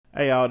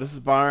Hey y'all, this is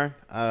Byron.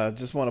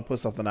 Just want to put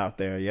something out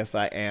there. Yes,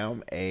 I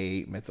am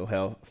a mental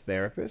health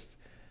therapist,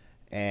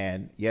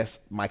 and yes,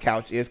 my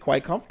couch is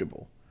quite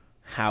comfortable.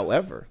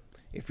 However,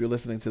 if you're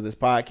listening to this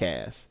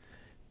podcast,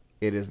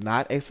 it is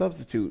not a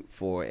substitute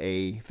for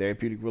a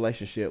therapeutic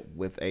relationship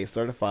with a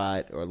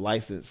certified or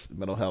licensed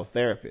mental health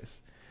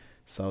therapist.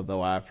 So,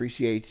 though I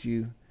appreciate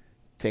you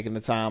taking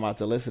the time out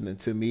to listen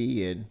to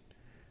me and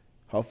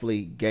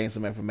hopefully gain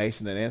some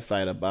information and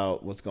insight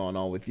about what's going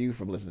on with you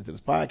from listening to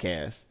this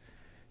podcast,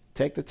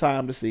 take the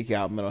time to seek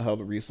out mental health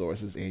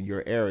resources in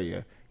your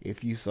area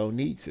if you so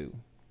need to.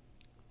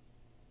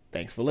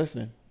 Thanks for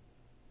listening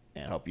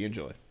and hope you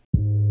enjoy.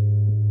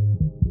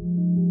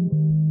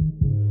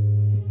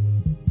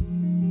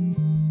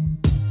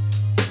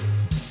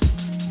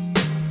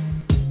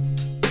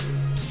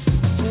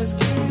 Just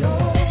give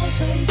your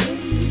faith in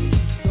me.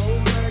 Go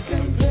back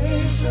and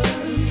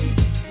patiently.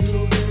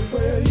 You'll get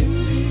where you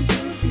need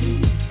to be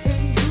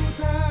in due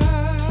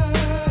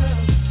time.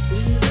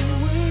 Even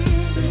when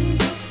things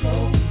are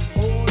slow,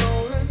 hold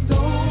on and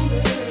don't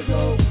let it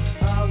go.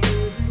 I'll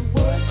give you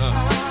what I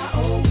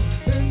owe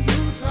in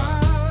due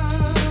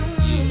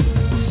time.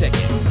 Check it.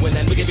 When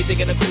that nigga be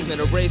thinking of cruising,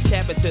 the race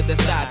cap it to the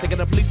side. Thinking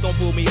the police gon'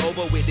 pull me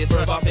over with this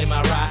rub off in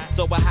my ride.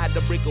 So I had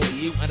to break away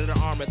you under the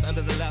armrest,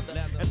 under the leather.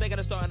 And thinking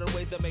of starting a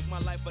ways to make my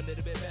life a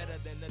little bit better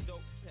than the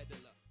dope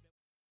peddler.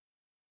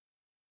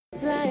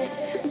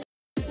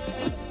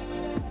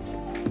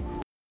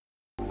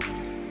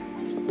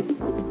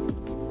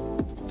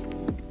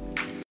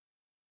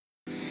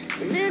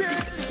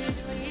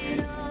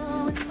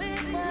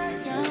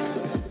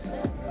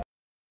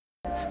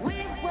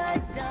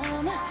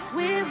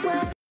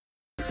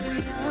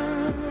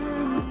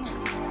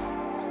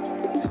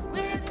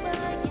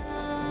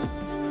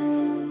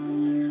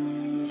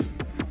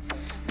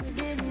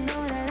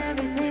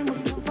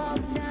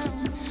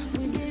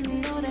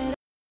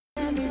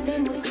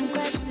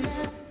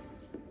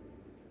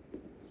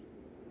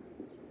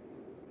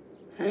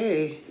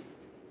 Hey,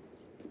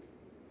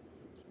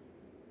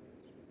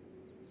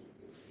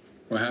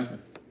 What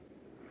happened?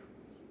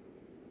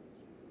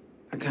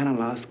 I kind of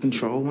lost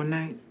control one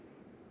night.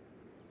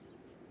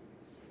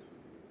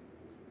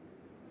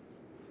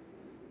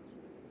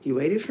 You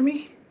waited for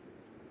me?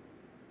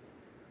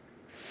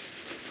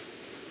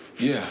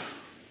 Yeah.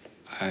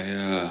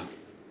 I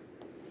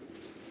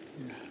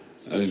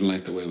I didn't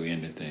like the way we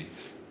ended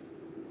things.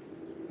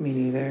 Me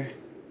neither.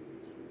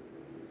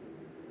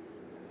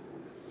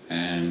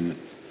 And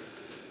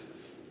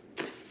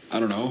I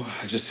don't know,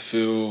 I just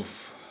feel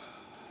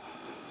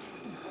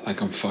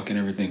like I'm fucking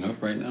everything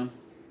up right now.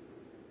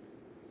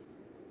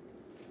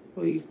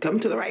 Well, you come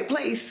to the right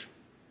place.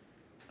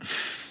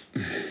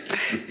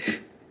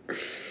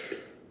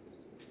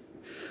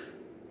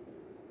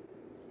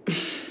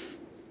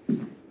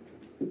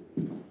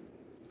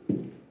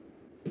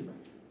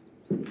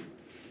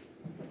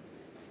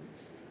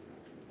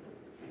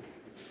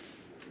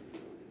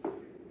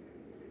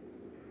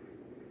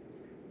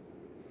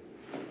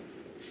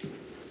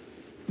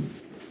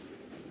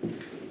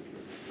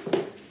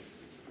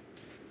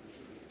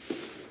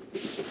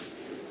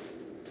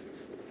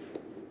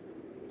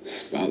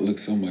 Spot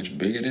looks so much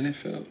bigger than it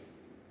felt.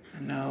 I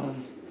know.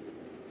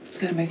 It's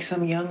gonna make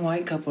some young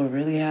white couple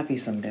really happy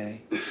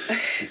someday.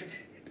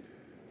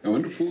 And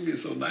when the pool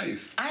gets so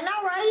nice. I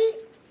know, right?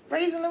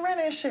 Raising the rent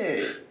and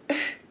shit.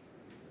 Is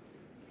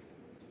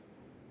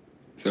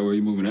that where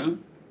you moving out?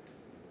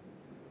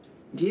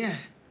 Yeah.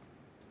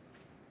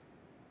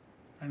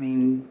 I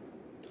mean,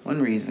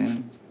 one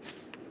reason.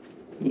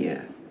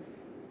 Yeah.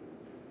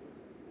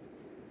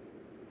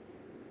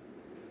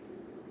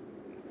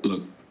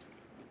 Look,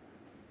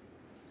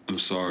 I'm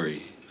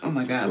sorry. Oh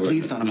my God,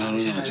 please don't No,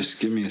 apologize. just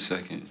give me a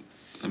second.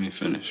 Let me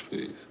finish,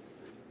 please.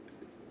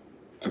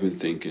 I've been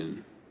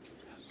thinking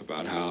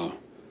about how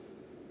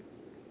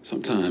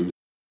sometimes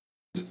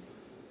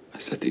I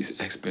set these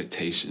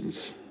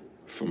expectations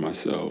for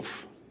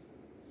myself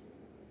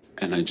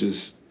and I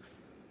just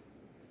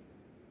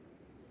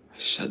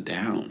shut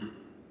down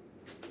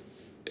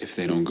if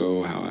they don't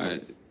go how I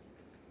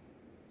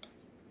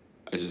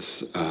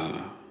just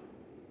I'm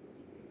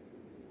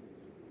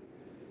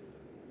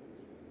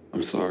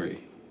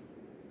sorry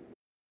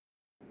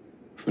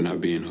for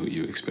not being who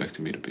you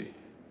expected me to be.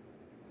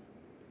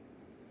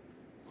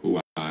 Who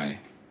I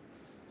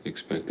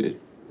expected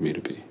me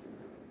to be.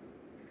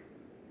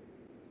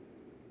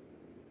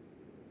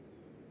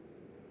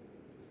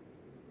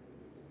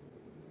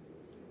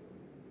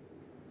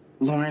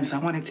 Lawrence, I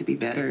want it to be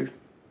better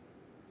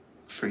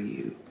for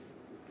you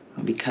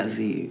because of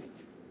you.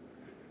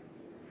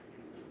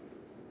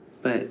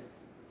 But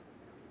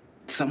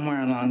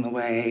somewhere along the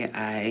way,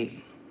 I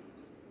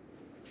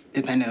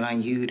depended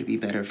on you to be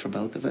better for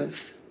both of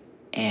us.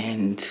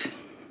 And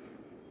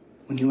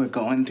when you were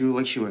going through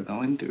what you were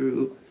going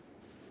through,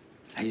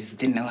 I just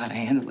didn't know how to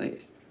handle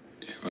it.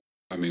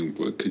 I mean,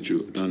 what could you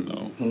have done,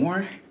 though?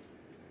 More?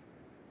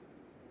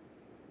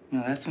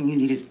 No, that's when you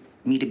needed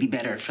me to be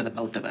better for the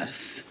both of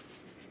us.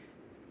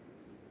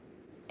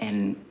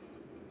 And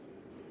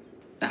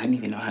I didn't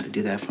even know how to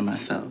do that for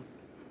myself.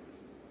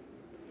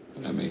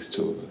 That makes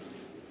two of us.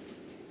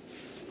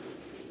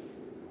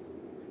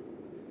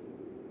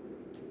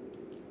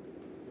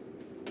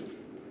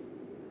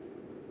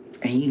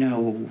 And you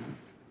know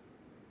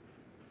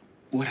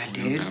what I You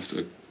did? don't have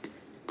to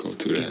go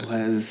to It that.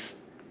 was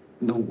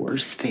the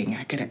worst thing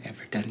I could have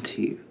ever done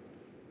to you.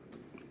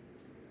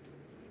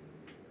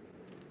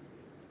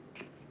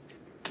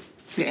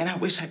 And I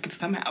wish I could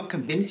somehow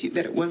convince you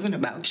that it wasn't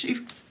about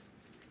you.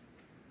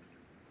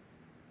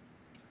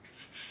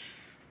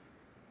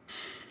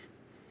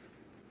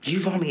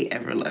 You've only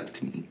ever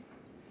loved me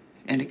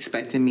and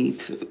expected me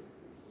to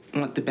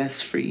want the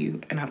best for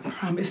you, and I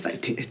promise I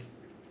did.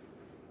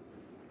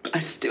 I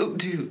still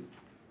do.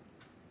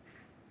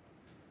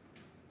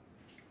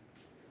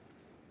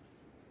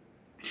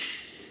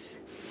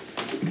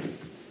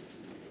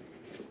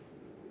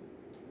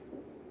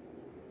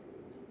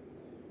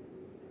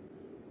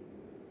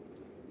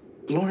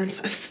 Lawrence,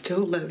 I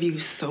still love you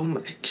so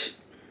much.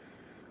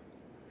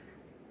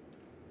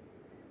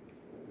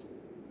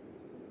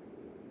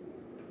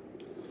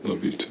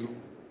 Love you too.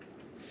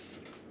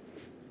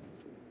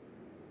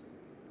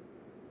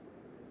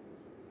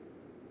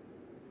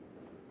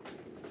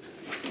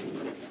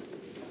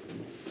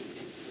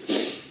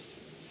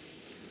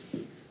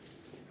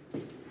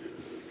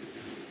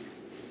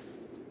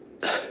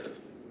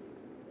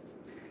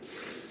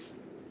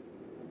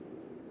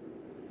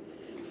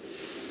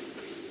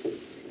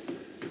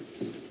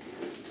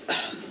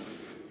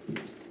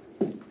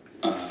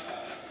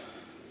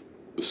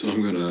 So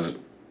I'm gonna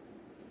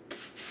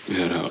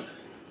head out.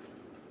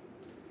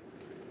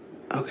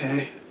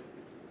 Okay.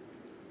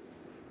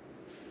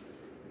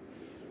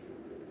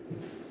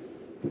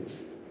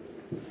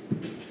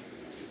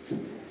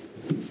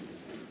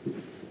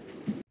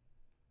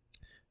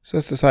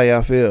 Sisters, how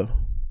y'all feel?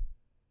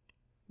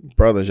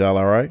 Brothers, y'all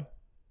all right?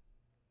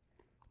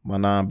 My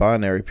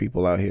non-binary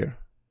people out here,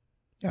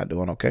 y'all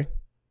doing okay?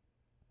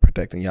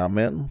 Protecting y'all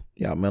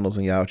mentals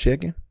and y'all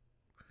chicken.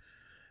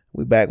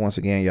 We back once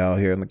again, y'all,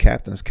 here on the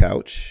Captain's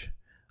Couch.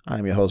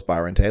 I'm your host,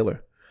 Byron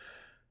Taylor.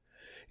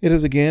 It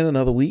is again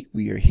another week.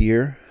 We are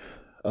here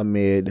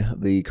amid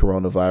the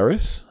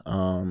coronavirus.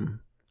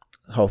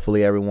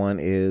 Hopefully everyone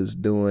is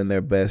doing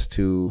their best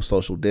to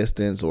social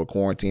distance or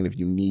quarantine if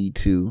you need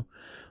to,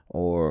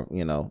 or,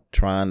 you know,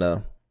 trying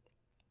to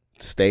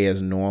stay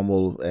as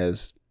normal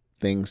as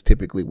things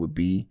typically would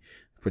be.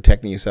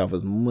 Protecting yourself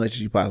as much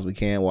as you possibly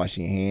can,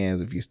 washing your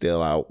hands if you're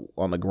still out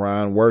on the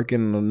grind,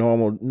 working a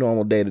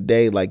normal day to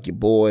day like your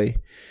boy.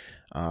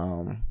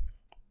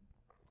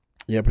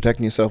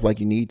 Protecting yourself like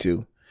you need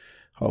to.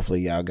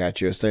 Hopefully y'all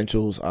got your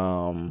essentials.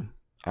 I'm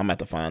gonna have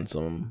to find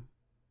some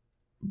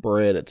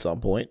bread at some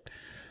point.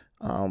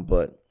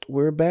 But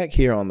we're back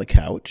here on the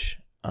couch.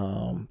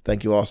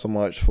 Thank you all so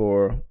much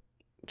for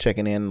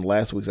checking in.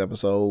 Last week's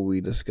episode, we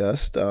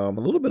discussed a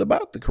little bit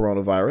about the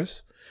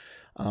coronavirus.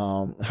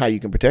 How you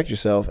can protect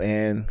yourself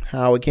and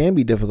how it can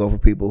be difficult for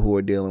people who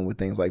are dealing with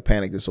things like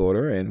panic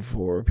disorder and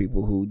for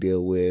people who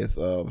deal with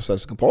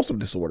obsessive compulsive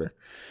disorder.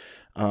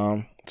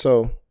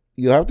 So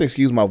you'll have to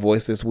excuse my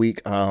voice this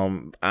week.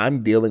 I'm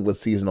dealing with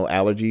seasonal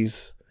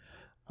allergies.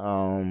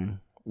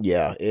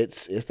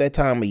 It's that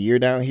time of year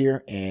down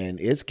here and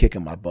it's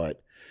kicking my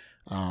butt.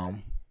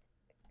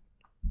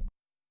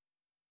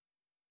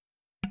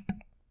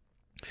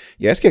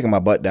 It's kicking my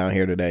butt down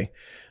here today.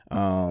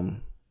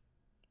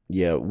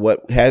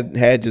 What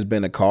had just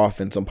been a cough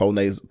and some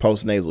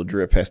post-nasal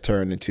drip has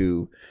turned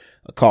into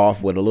a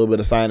cough with a little bit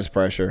of sinus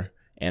pressure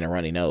and a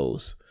runny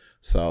nose.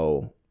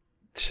 So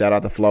shout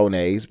out to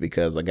Flonase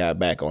because I got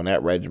back on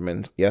that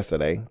regimen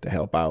yesterday to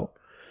help out.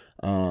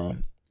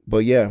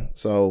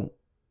 So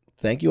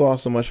thank you all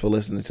so much for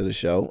listening to the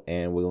show.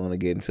 And we're going to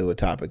get into a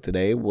topic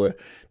today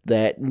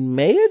that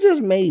may have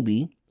just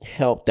maybe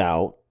helped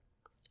out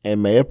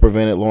and may have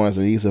prevented Lawrence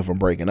and Issa from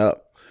breaking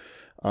up.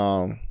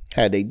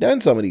 Had they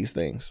done some of these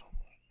things.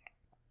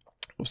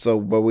 But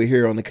we're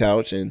here on the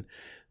couch and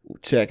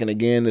checking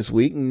again this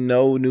week.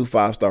 No new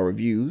 5-star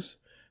reviews.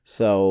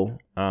 So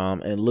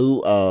in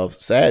lieu of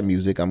sad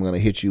music, I'm going to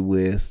hit you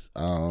with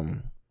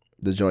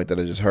the joint that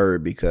I just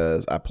heard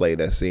because I played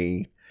that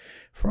scene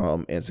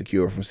from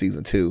Insecure from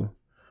season 2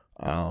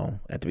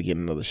 at the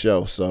beginning of the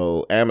show.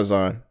 So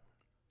Amazon,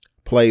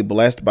 play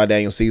Blessed by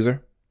Daniel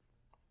Caesar.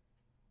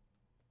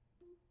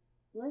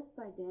 Blessed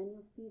by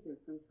Daniel Caesar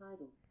from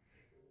Tidal.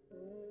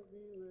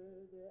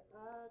 Everywhere that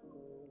I go,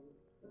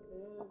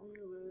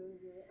 everywhere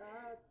that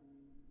I be,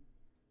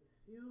 if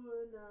you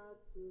were not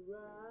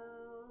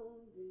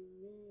surrounding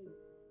me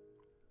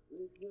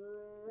with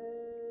your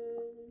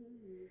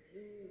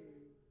energy,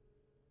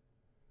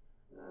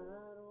 I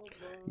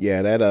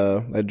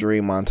don't That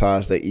dream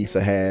montage that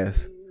Issa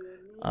has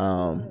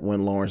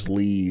when Lawrence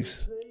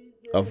leaves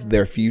of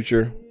their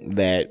future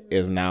that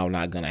is now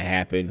not gonna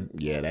happen.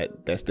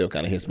 That still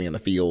kind of hits me in the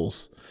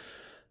feels.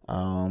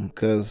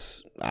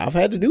 Because I've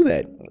had to do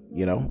that,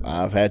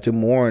 I've had to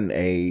mourn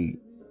a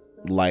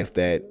life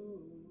that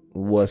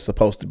was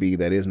supposed to be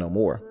that is no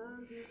more.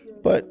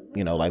 But,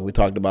 like we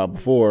talked about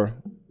before,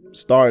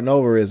 starting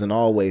over isn't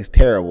always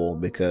terrible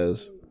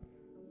because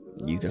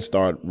you can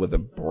start with a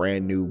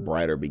brand new,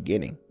 brighter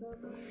beginning.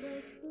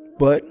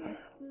 But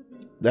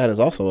that is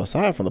also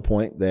aside from the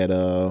point that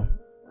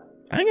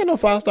I ain't got no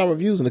 5-star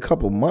reviews in a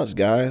couple of months,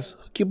 guys.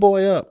 Hook your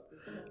boy up.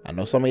 I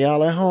know some of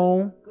y'all at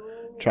home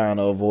trying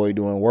to avoid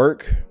doing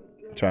work,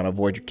 trying to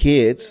avoid your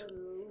kids,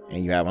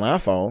 and you have an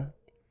iPhone.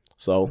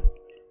 So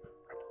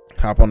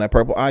hop on that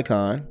purple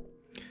icon,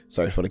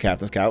 search for the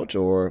Captain's Couch,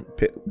 or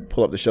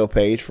pull up the show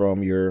page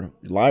from your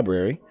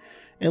library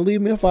and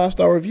leave me a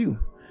 5-star review.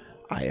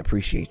 I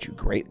appreciate you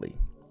greatly.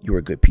 You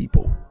are good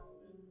people.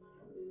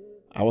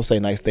 I will say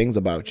nice things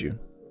about you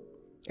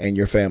and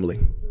your family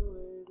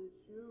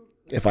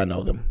if I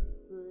know them.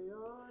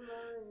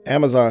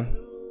 Amazon,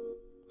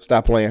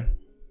 stop playing.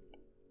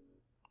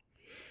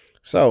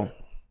 So,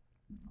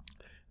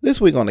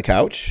 this week on the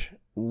couch,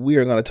 we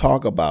are going to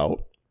talk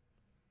about,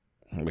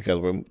 because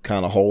we're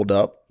kind of holed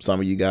up,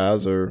 some of you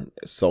guys are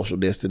social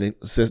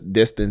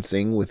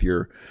distancing with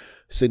your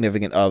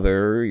significant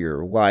other,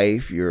 your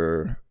wife,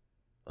 your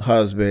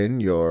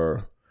husband,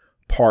 your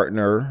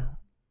partner,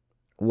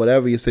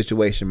 whatever your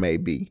situation may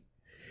be.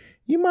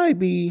 You might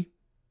be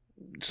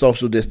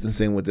social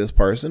distancing with this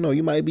person, or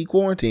you might be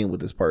quarantined with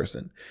this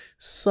person.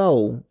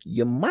 So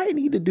you might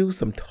need to do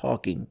some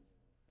talking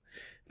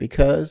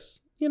because,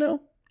 you're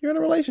in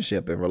a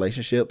relationship, and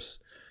relationships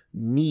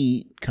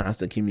need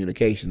constant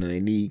communication and they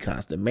need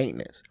constant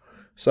maintenance.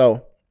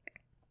 So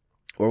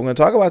what we're going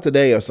to talk about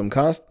today are some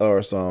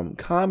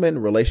common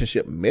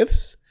relationship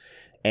myths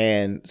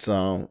and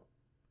some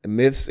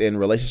myths in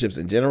relationships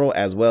in general,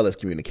 as well as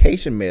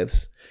communication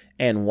myths,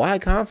 and why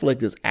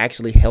conflict is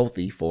actually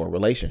healthy for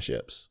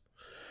relationships.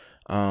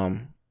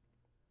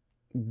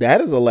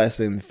 That is a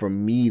lesson for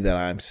me that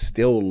I'm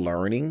still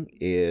learning,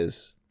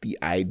 is the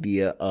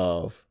idea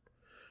of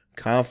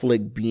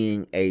conflict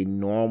being a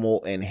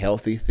normal and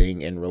healthy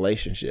thing in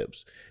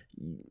relationships.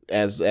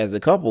 As a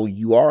couple,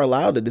 you are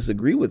allowed to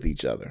disagree with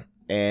each other.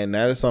 And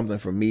that is something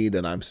for me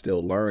that I'm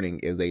still learning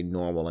is a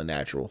normal and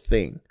natural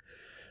thing.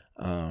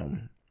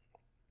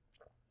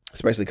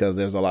 Especially because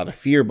there's a lot of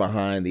fear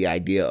behind the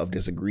idea of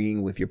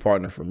disagreeing with your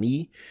partner. For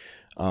me,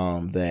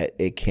 that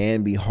it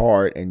can be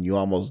hard, and you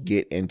almost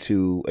get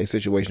into a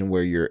situation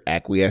where you're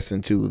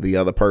acquiescing to the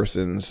other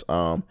person's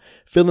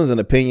feelings and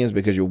opinions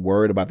because you're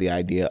worried about the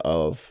idea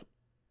of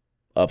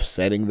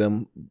upsetting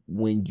them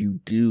when you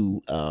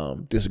do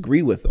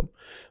disagree with them.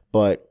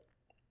 But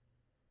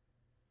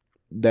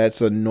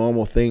that's a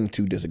normal thing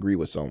to disagree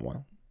with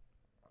someone.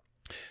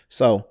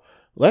 So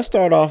let's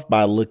start off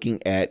by looking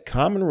at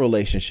common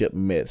relationship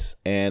myths.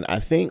 And I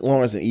think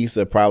Lawrence and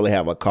Issa probably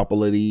have a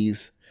couple of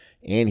these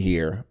in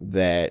here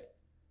that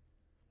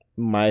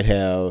might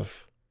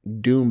have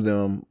doomed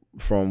them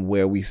from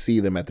where we see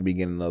them at the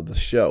beginning of the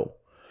show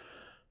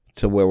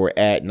to where we're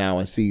at now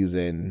in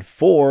season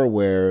 4,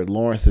 where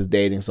Lawrence is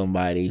dating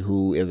somebody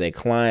who is a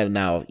client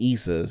now of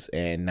Issa's,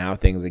 and now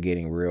things are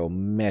getting real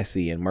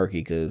messy and murky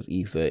because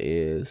Issa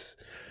is,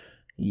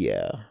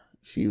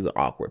 she's an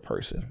awkward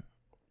person.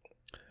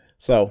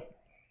 So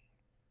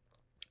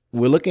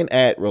we're looking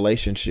at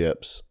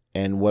relationships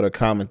and what are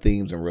common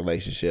themes in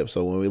relationships.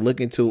 So when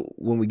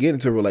we get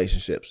into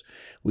relationships,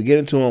 we get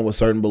into them with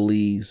certain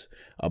beliefs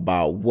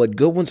about what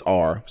good ones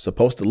are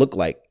supposed to look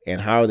like and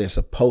how they're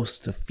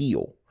supposed to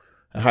feel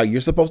and how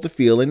you're supposed to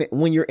feel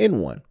when you're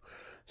in one.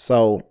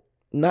 So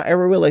not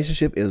every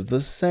relationship is the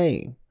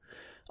same.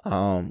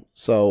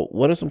 So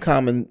what are some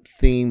common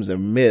themes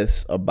and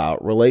myths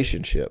about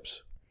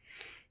relationships?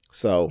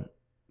 So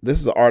this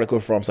is an article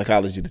from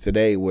Psychology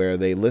Today where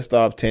they list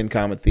off 10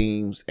 common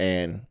themes,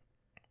 and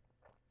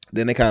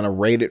then they kind of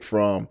rate it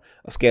from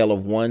a scale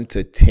of 1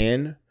 to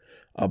 10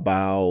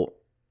 about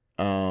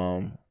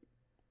how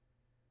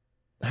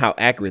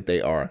accurate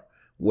they are,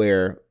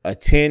 where a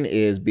 10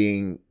 is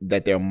being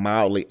that they're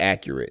mildly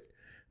accurate.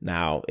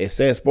 Now, it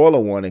says, spoiler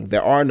warning,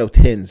 there are no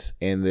 10s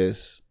in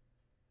this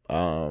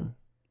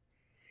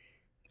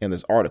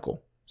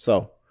article.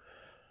 So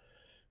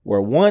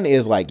where 1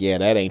 is like,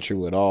 that ain't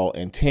true at all,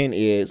 and 10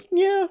 is,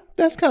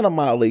 that's kind of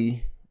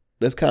mildly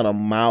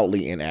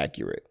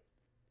inaccurate.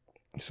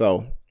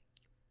 So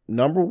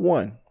number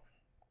 1,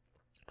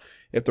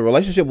 if the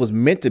relationship was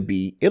meant to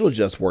be, it'll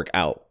just work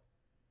out.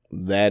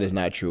 That is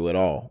not true at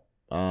all.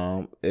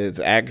 It's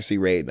an accuracy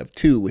rating of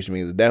 2, which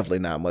means there's definitely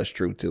not much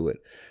truth to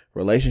it.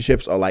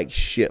 Relationships are like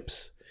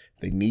ships.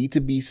 They need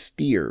to be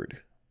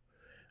steered.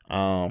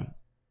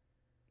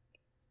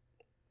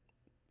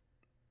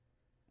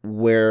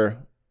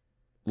 Where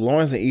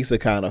Lawrence and Issa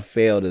kind of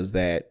failed is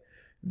that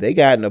they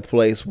got in a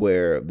place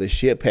where the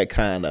ship had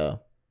kind of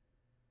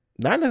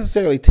not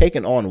necessarily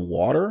taken on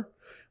water,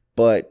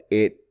 but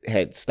it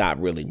had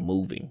stopped really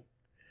moving.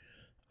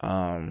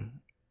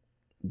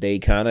 They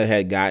kind of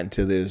had gotten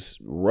to this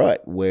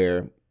rut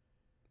where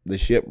the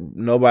ship,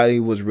 nobody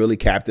was really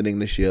captaining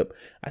the ship.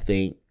 I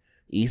think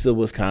Issa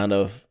was kind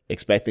of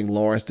expecting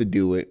Lawrence to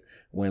do it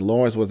when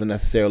Lawrence wasn't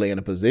necessarily in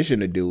a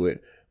position to do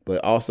it,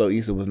 but also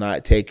Issa was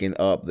not taking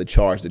up the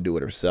charge to do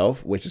it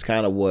herself, which is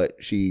kind of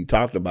what she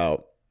talked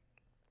about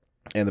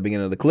in the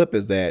beginning of the clip,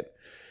 is that,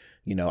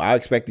 I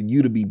expected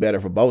you to be better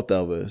for both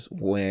of us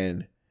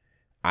when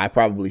I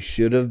probably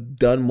should have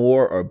done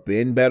more or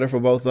been better for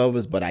both of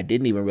us, but I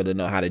didn't even really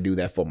know how to do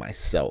that for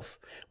myself,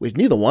 which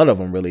neither one of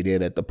them really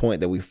did. At the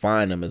point that we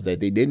find them is that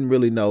they didn't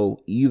really know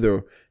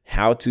either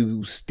how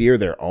to steer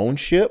their own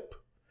ship,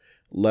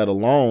 let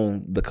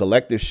alone the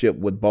collective ship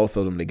with both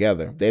of them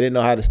together. They didn't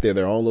know how to steer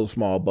their own little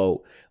small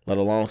boat, let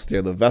alone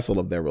steer the vessel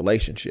of their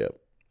relationship.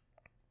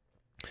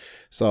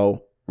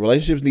 So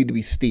relationships need to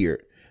be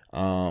steered.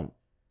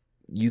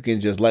 You can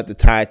just let the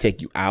tide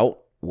take you out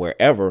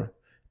wherever,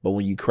 but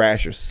when you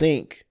crash or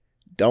sink,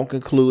 don't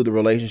conclude the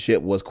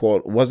relationship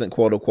wasn't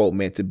quote unquote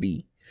meant to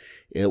be.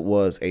 It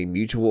was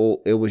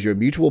your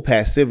mutual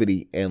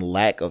passivity and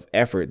lack of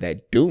effort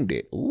that doomed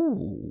it.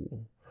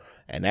 Ooh.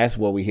 And that's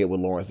what we hit with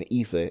Lawrence and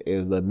Issa,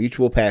 is the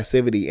mutual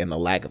passivity and the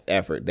lack of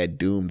effort that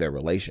doomed their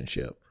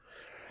relationship.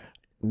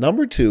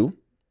 Number 2,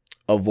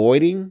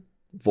 avoiding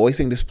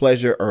voicing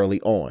displeasure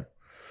early on.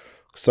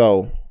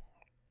 So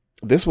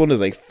this one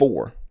is a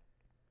 4.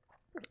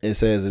 It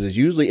says it is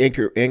usually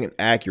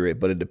inaccurate,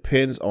 but it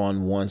depends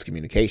on one's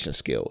communication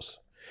skills.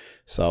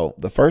 So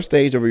the first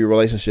stage of your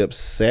relationship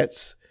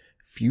sets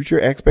future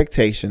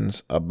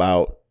expectations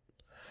about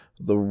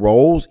the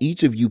roles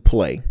each of you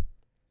play,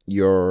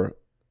 your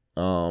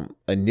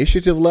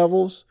initiative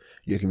levels,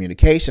 your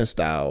communication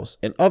styles,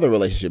 and other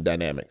relationship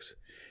dynamics.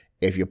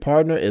 If your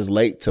partner is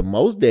late to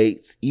most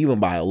dates, even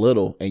by a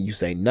little, and you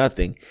say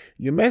nothing,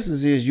 your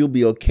message is you'll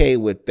be okay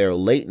with their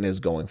lateness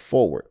going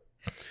forward.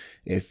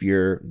 If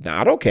you're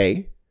not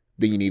okay,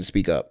 then you need to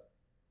speak up.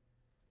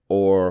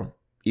 Or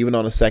even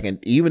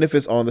if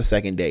it's on the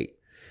second date.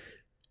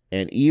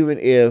 And even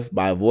if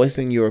by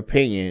voicing your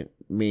opinion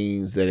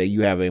means that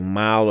you have a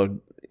mild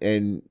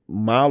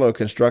or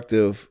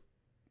constructive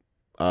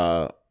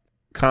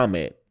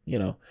comment,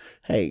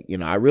 hey,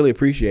 I really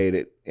appreciate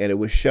it. And it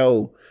would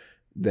show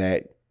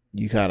that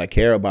you kind of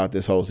care about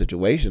this whole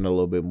situation a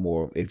little bit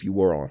more if you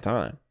were on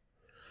time.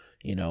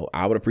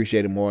 I would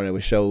appreciate it more, and it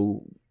would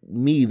show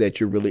me that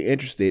you're really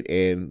interested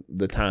in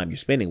the time you're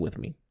spending with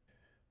me.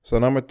 So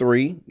number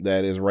 3,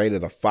 that is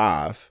rated a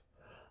 5.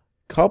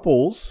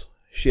 Couples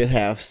should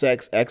have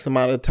sex X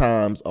amount of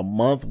times a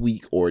month,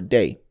 week, or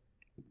day.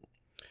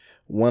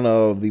 One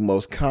of the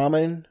most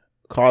common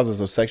causes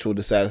of sexual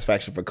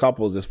dissatisfaction for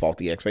couples is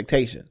faulty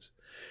expectations.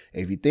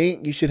 If you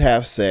think you should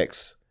have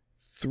sex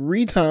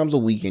 3 times a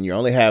week and you're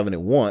only having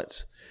it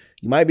once,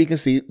 you might be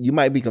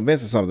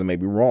convinced that something may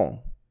be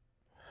wrong.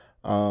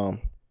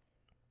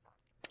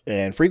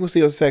 And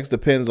frequency of sex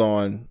depends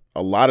on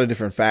a lot of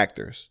different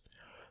factors.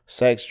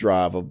 Sex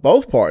drive of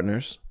both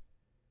partners,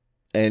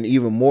 and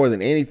even more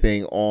than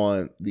anything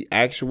on the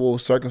actual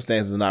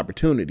circumstances and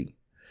opportunity.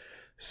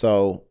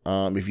 So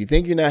if you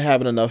think you're not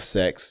having enough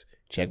sex,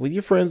 check with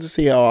your friends to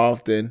see how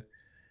often.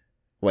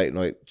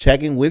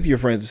 Checking with your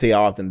friends to see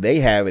how often they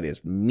have it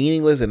is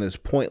meaningless and is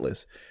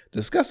pointless.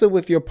 Discuss it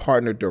with your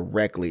partner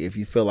directly if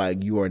you feel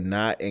like you are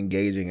not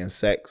engaging in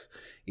sex,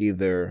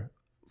 either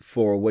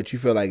for what you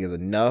feel like is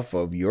enough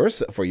for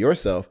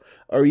yourself,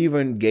 or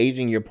even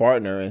gauging your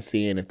partner and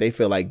seeing if they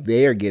feel like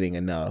they're getting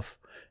enough,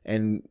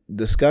 and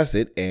discuss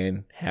it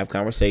and have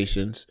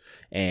conversations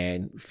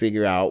and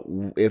figure out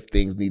if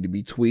things need to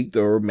be tweaked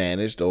or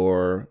managed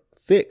or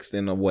fixed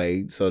in a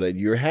way so that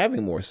you're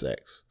having more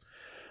sex.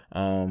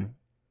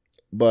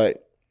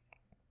 But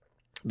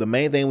the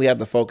main thing we have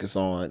to focus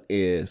on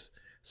is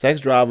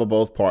sex drive of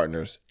both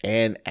partners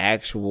and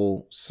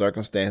actual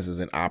circumstances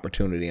and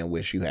opportunity in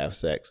which you have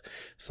sex.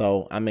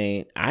 So,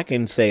 I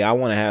can say I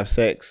want to have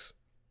sex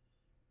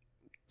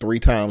 3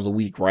 times a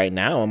week right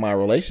now in my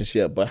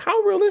relationship, but how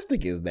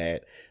realistic is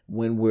that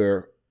when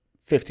we're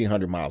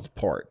 1,500 miles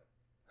apart?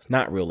 It's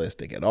not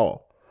realistic at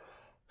all.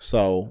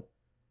 So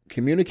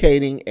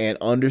communicating and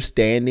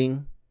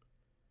understanding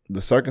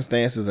the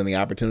circumstances and the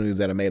opportunities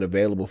that are made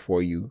available for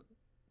you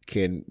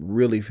can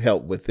really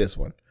help with this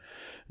one.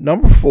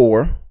 Number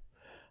 4,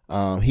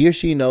 he or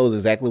she knows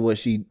exactly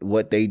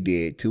what they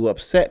did to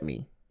upset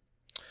me.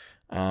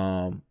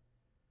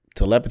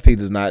 Telepathy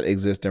does not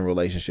exist in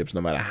relationships, no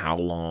matter how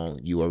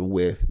long you are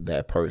with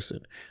that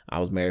person. I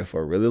was married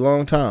for a really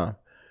long time.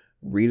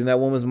 Reading that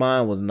woman's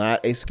mind was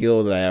not a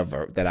skill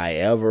that I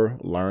ever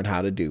learned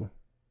how to do.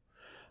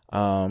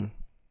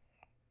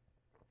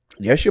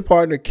 Yes, your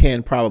partner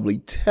can probably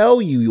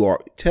tell you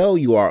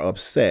are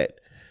upset,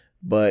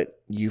 but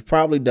you've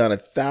probably done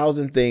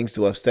 1,000 things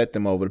to upset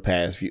them over the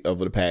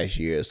past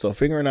years. So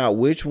figuring out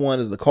which one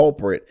is the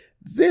culprit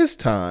this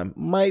time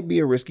might be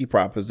a risky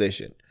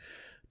proposition.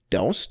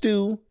 Don't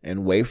stew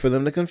and wait for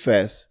them to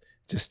confess.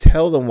 Just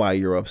tell them why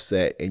you're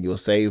upset, and you'll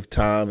save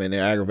time and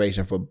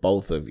aggravation for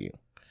both of you.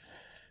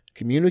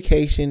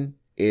 Communication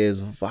is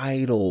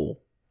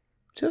vital.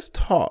 Just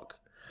talk.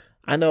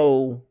 I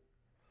know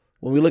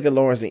when we look at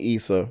Lawrence and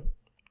Issa,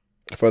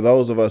 for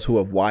those of us who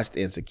have watched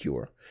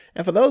Insecure,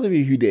 and for those of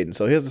you who didn't,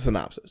 so here's the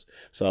synopsis.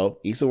 So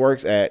Issa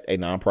works at a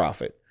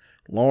nonprofit.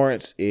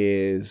 Lawrence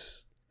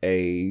is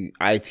a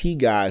IT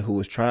guy who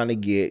is trying to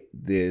get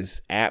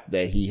this app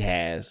that he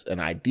has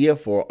an idea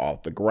for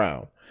off the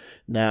ground.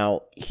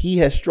 Now, he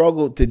has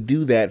struggled to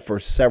do that for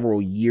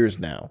several years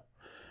now.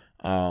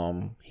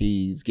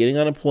 He's getting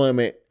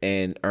unemployment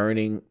and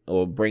earning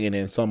or bringing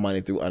in some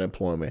money through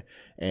unemployment.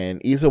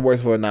 And Issa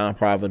works for a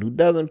nonprofit who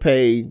doesn't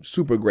pay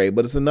super great,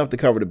 but it's enough to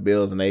cover the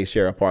bills. And they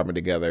share an apartment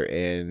together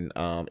in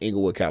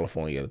Inglewood,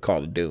 California,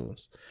 called the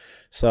Dunes.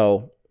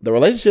 So the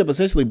relationship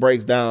essentially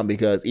breaks down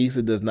because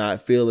Issa does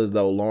not feel as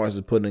though Lawrence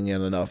is putting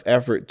in enough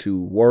effort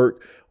to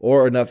work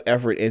or enough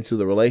effort into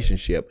the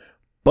relationship.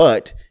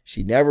 But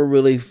she never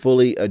really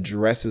fully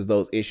addresses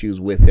those issues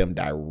with him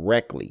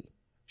directly.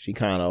 She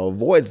kind of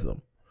avoids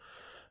them.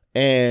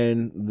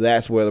 And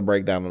that's where the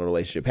breakdown of the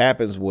relationship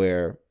happens,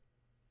 where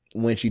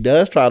when she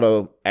does try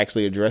to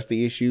actually address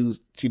the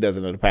issues, she does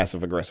it in a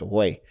passive aggressive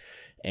way.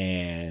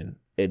 And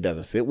it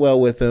doesn't sit well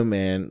with him,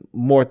 and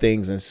more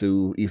things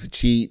ensue. Issa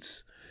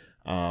cheats,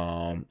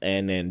 and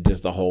then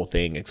just the whole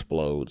thing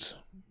explodes.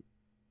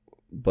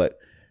 But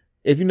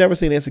if you've never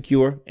seen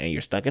Insecure and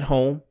you're stuck at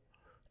home,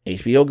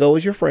 HBO Go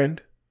is your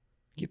friend.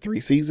 Get 3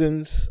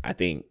 seasons, I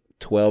think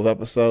 12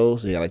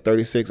 episodes. You got like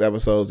 36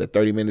 episodes at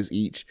 30 minutes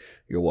each.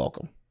 You're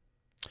welcome.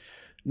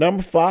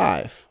 Number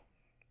 5,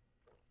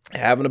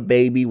 having a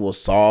baby will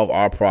solve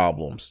our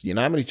problems. You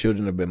know how many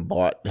children have been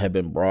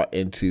brought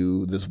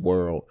into this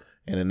world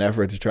in an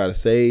effort to try to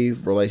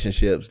save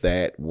relationships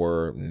that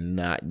were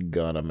not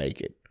gonna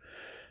make it.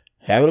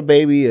 Having a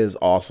baby is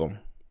awesome.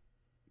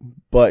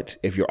 But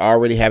if you're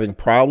already having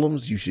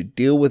problems, you should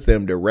deal with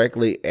them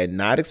directly and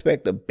not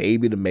expect the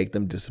baby to make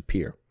them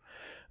disappear.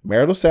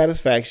 Marital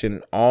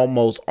satisfaction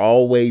almost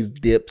always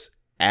dips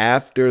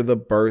after the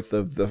birth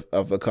of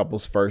the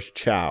couple's first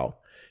child.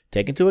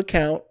 Take into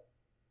account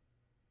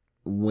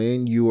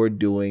when you are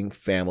doing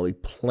family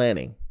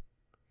planning.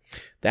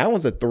 That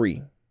one's a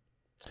 3.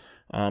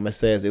 It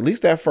says, at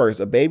least at first,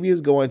 a baby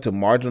is going to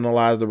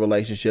marginalize the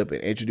relationship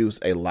and introduce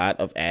a lot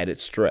of added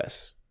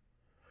stress.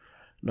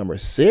 Number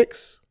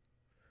 6,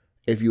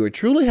 if you are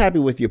truly happy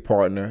with your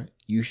partner,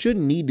 you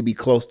shouldn't need to be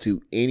close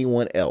to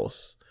anyone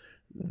else.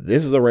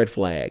 This is a red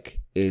flag.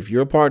 If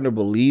your partner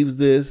believes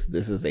this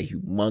is a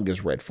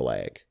humongous red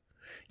flag.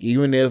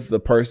 Even if the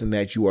person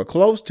that you are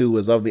close to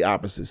is of the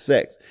opposite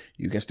sex,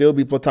 you can still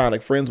be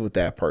platonic friends with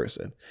that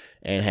person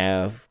and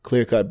have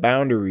clear-cut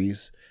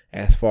boundaries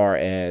as far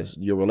as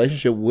your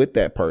relationship with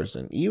that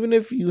person. Even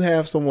if you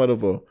have somewhat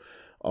of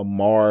a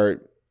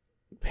marred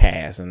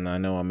past, and I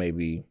know I may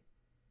be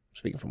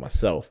speaking for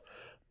myself,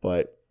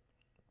 but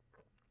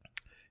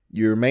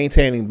you're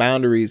maintaining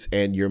boundaries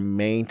and you're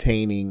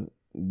maintaining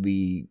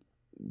the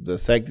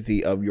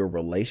sanctity of your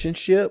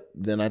relationship,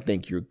 then I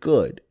think you're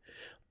good.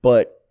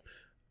 But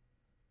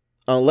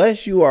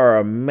unless you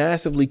are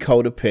massively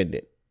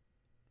codependent,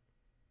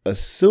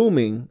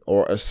 assuming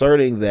or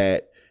asserting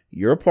that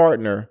your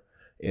partner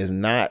is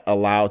not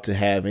allowed to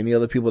have any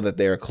other people that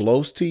they're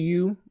close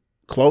to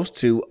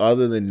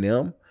other than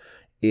them,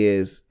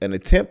 is an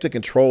attempt to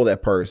control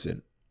that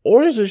person,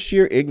 or is just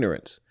sheer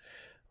ignorance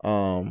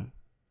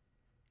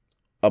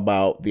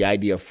about the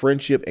idea of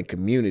friendship and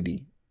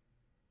community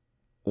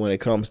when it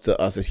comes to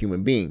us as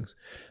human beings.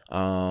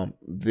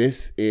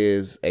 This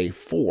is a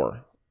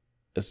 4.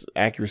 It's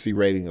accuracy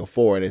rating of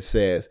 4, and it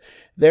says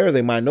there is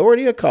a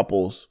minority of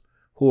couples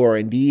who are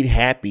indeed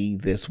happy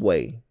this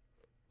way,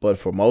 but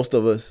for most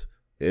of us,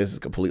 this is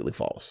completely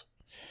false.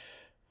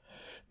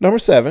 Number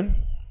 7,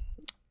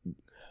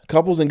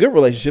 couples in good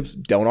relationships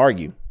don't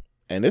argue,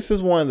 and this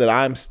is one that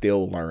I'm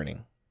still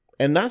learning,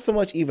 and not so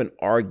much even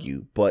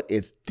argue, but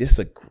it's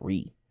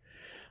disagree.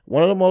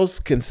 One of the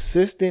most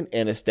consistent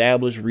and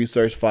established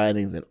research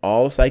findings in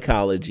all of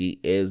psychology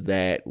is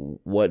that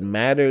what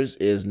matters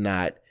is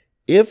not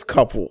if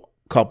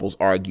couples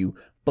argue,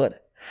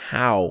 but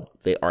how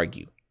they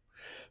argue.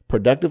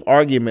 Productive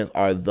arguments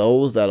are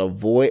those that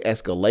avoid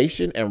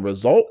escalation and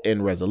result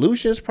in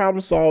resolutions,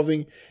 problem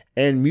solving,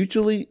 and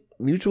mutually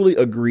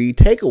agreed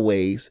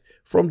takeaways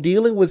from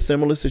dealing with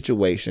similar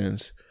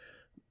situations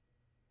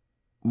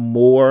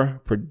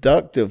more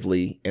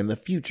productively in the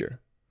future.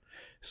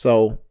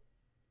 So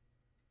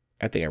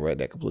I think I read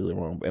that completely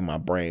wrong in my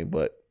brain,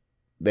 but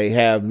they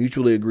have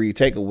mutually agreed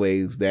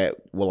takeaways that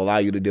will allow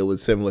you to deal with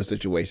similar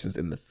situations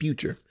in the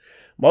future.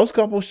 Most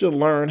couples should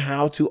learn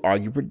how to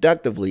argue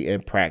productively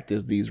and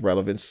practice these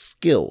relevant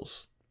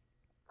skills.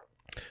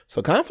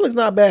 So conflict's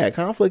not bad.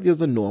 Conflict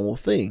is a normal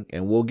thing,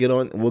 and we'll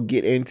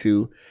get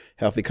into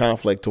healthy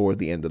conflict towards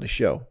the end of the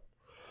show.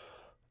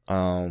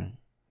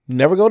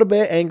 Never go to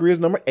bed angry is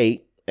number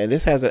 8, and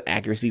this has an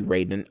accuracy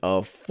rating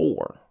of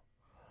 4.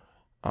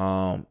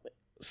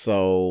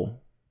 So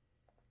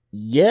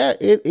yeah,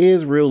 it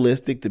is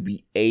realistic to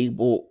be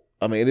able.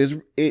 I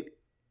mean,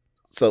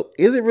 So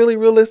is it really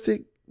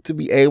realistic to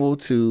be able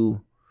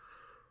to,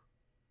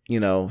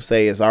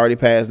 say it's already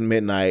past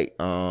midnight?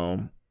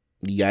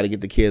 You got to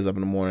get the kids up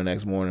in the morning,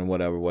 next morning,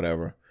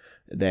 whatever,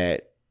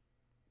 that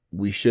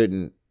we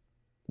shouldn't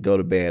go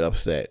to bed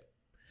upset.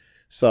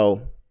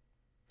 So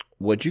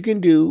what you can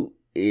do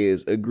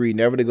is agree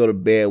never to go to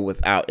bed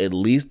without at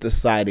least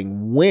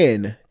deciding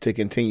when to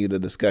continue the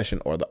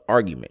discussion or the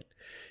argument.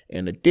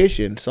 In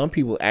addition, some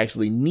people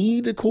actually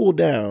need to cool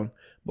down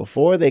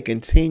before they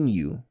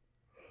continue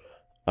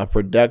a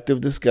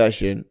productive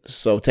discussion.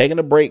 So taking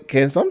a break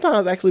can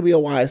sometimes actually be a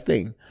wise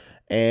thing.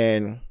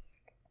 And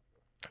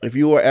if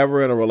you are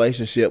ever in a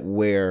relationship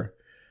where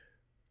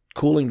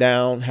cooling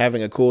down,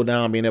 having a cool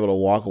down, being able to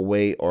walk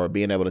away or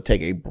being able to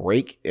take a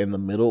break in the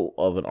middle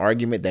of an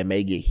argument that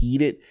may get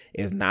heated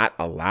is not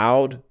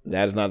allowed,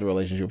 that is not the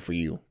relationship for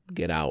you.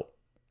 Get out.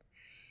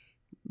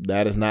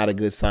 That is not a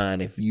good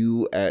sign. If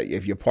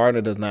your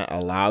partner does not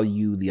allow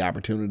you the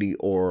opportunity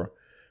or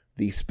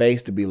the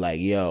space to be like,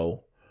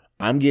 yo,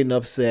 I'm getting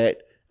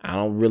upset. I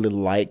don't really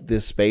like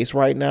this space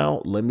right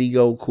now. Let me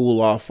go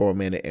cool off for a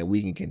minute and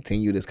we can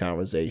continue this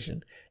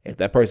conversation. If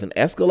that person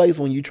escalates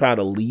when you try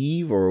to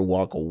leave or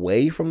walk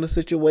away from the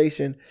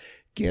situation,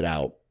 get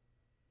out.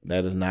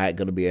 That is not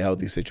going to be a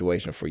healthy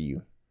situation for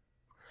you.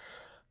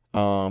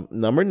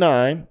 Number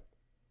 9,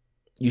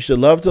 you should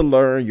love to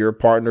learn your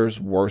partner's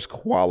worst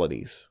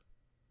qualities.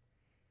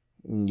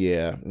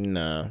 Yeah,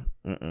 nah.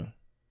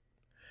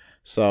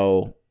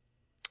 So,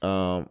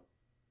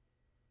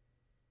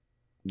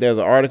 there's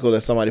an article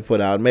that somebody put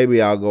out.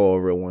 Maybe I'll go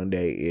over it one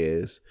day.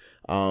 Is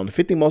the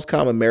 50 most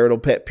common marital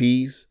pet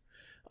peeves.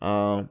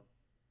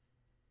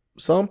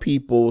 Some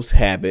people's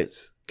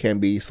habits can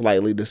be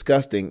slightly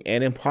disgusting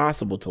and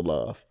impossible to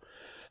love.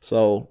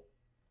 So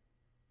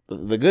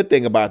the good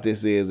thing about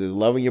this is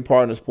loving your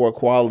partner's poor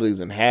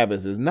qualities and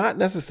habits is not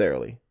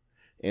necessarily.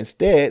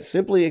 Instead,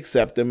 simply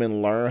accept them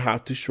and learn how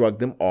to shrug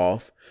them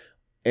off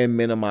and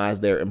minimize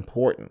their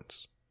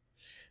importance.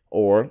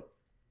 Or,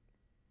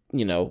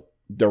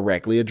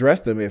 directly address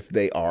them if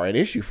they are an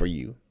issue for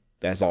you.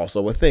 That's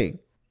also a thing.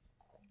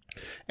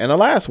 And the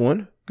last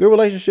one, good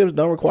relationships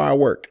don't require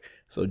work.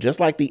 So just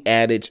like the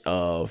adage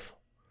of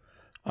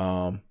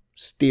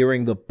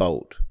steering the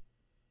boat,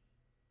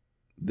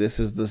 this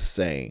is the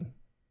same.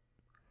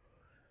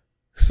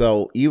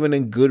 So even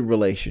in good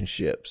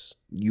relationships,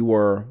 you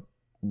are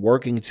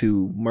working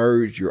to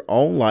merge your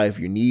own life,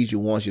 your needs,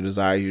 your wants, your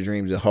desires, your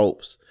dreams, your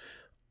hopes,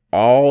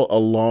 all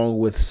along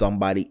with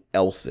somebody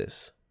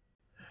else's.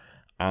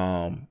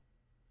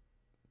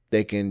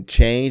 They can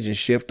change and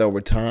shift over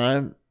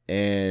time,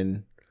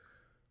 and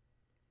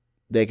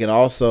they can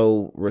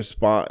also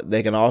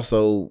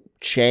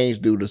change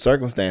due to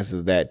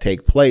circumstances that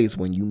take place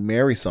when you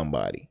marry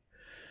somebody.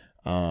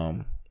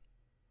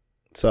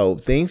 So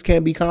things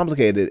can be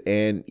complicated,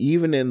 and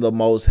even in the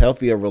most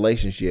healthy of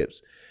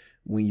relationships,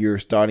 when you're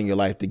starting your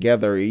life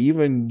together,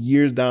 even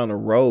years down the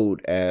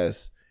road,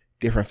 as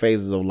different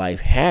phases of life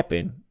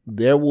happen,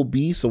 there will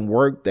be some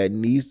work that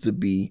needs to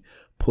be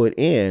put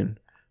in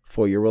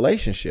for your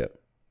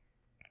relationship.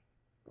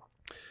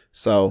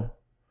 So,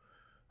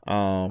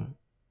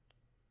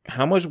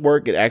 how much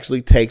work it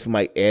actually takes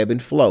might ebb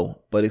and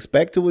flow, but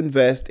expect to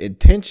invest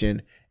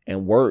intention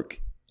and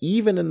work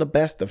even in the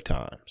best of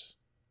times.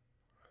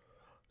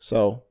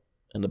 So,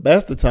 in the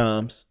best of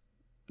times,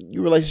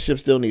 your relationship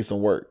still needs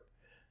some work.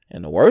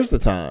 In the worst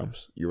of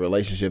times, your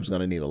relationship is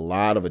going to need a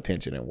lot of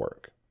attention and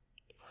work.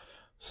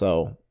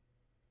 So,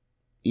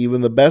 even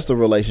the best of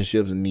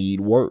relationships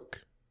need work.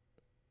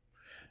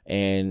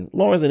 And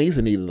Lawrence and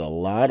Issa needed a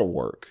lot of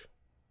work.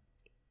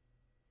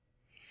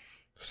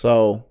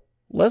 So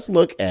we're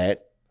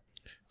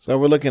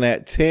looking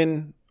at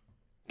 10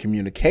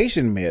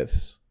 communication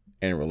myths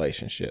in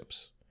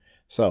relationships.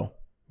 So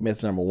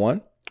myth number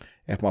 1,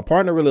 if my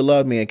partner really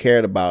loved me and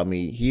cared about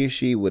me, he or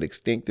she would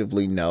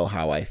instinctively know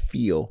how I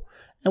feel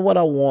and what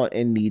I want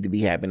and need to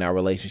be happy in our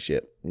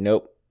relationship.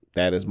 Nope.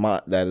 That is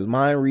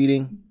mind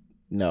reading.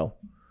 No.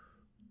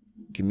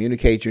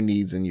 Communicate your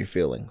needs and your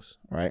feelings,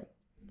 right?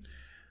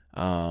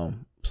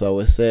 So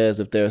it says,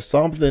 if there's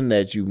something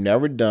that you've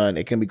never done,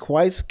 it can be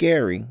quite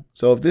scary.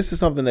 So if this is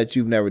something that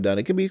you've never done,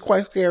 it can be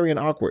quite scary and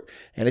awkward,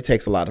 and it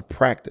takes a lot of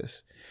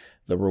practice.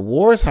 The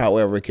rewards,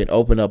 however, can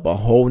open up a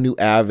whole new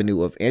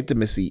avenue of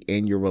intimacy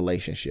in your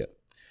relationship,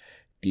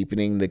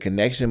 deepening the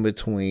connection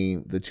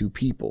between the two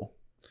people.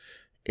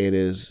 It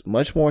is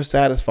much more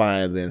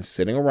satisfying than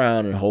sitting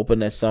around and hoping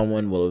that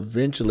someone will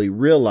eventually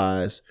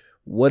realize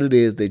what it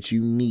is that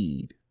you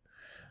need.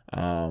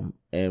 And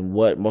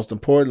most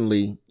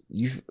importantly,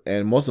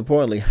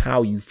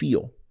 how you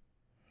feel.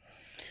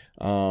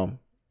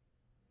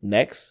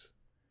 Next,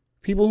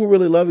 people who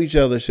really love each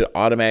other should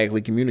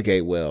automatically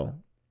communicate well.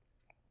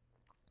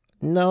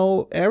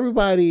 No,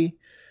 everybody,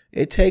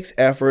 it takes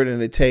effort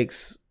and it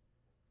takes,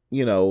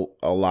 a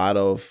lot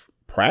of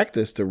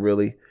practice to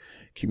really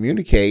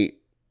communicate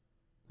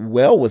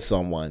well with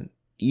someone,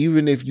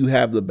 even if you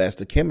have the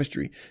best of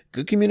chemistry.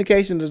 Good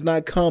communication does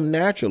not come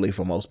naturally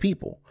for most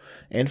people.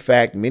 In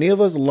fact, many of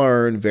us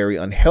learn very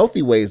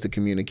unhealthy ways to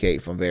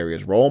communicate from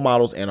various role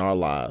models in our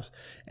lives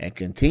and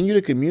continue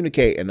to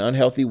communicate in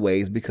unhealthy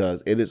ways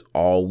because it is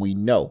all we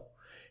know.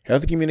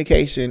 Healthy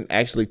communication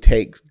actually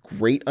takes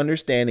great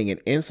understanding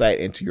and insight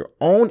into your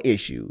own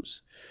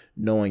issues,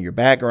 knowing your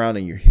background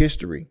and your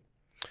history,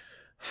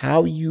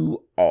 how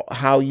you are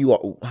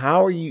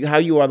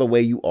the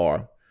way you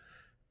are,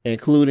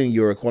 including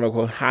your quote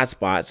unquote hot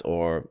spots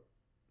or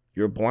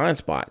your blind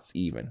spots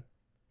even.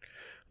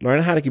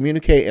 Learning how to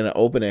communicate in an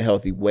open and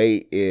healthy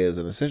way is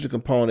an essential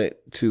component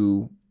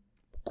to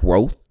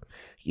growth,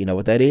 You know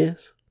what that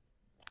is?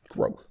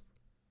 Growth.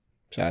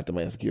 Shout out to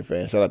my Insecure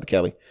fan. Shout out to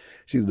Kelly.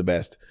 She's the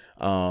best.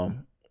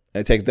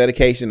 It takes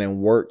dedication and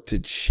work to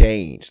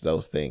change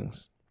those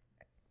things.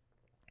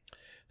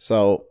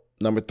 So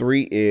number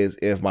 3 is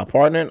if my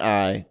partner and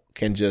I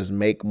can just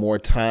make more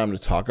time to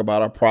talk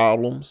about our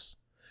problems,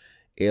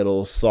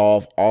 it'll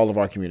solve all of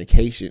our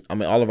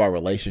all of our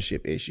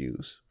relationship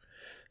issues.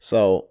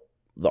 So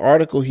the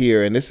article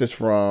here, and this is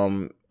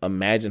from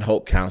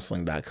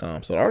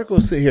ImagineHopeCounseling.com. So the article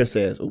here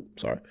says,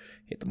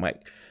 hit the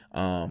mic,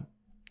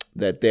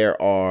 that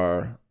there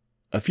are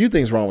a few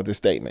things wrong with this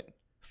statement.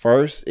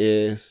 First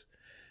is,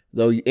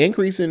 though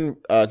increasing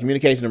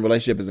communication in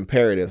relationship is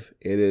imperative,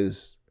 it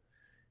isn't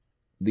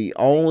the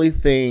only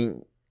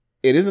thing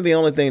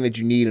that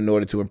you need in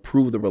order to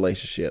improve the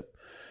relationship.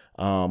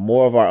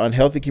 More of our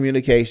unhealthy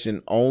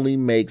communication only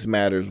makes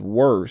matters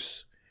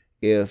worse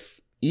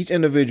if each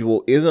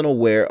individual isn't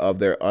aware of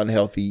the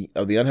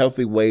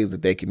unhealthy ways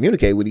that they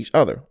communicate with each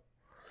other.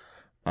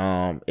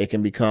 It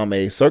can become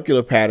a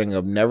circular pattern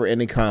of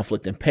never-ending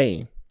conflict and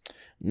pain.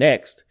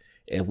 Next,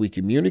 how we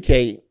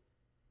communicate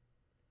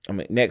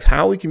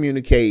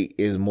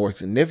is more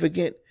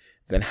significant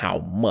than how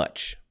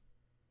much.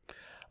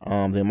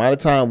 The amount of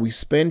time we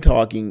spend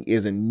talking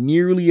isn't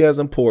nearly as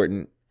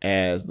important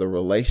as the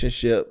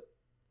relationship.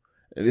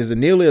 It isn't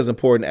nearly as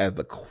important as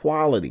the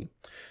quality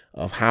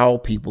of how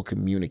people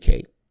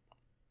communicate.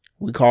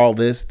 We call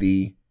this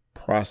the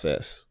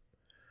process,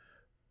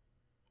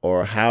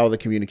 or how the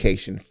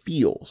communication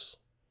feels.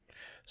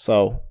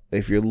 So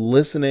if you're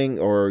listening,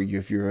 or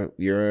if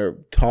you're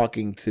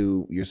talking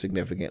to your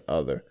significant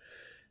other,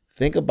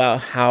 think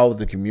about how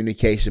the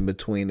communication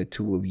between the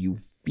two of you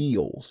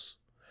feels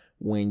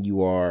when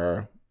you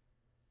are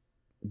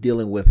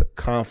dealing with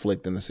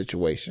conflict in the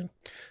situation.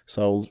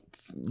 So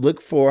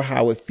look for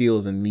how it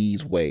feels in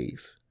these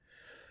ways.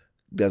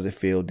 Does it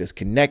feel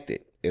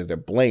disconnected? Is there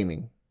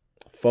blaming?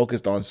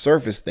 Focused on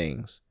surface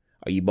things?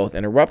 Are you both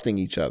interrupting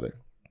each other?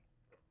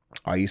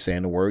 Are you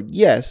saying the word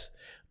yes,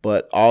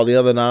 but all the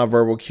other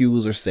nonverbal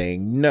cues are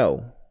saying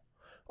no?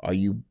 Are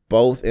you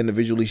both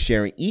individually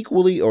sharing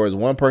equally, or is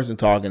one person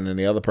talking and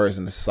the other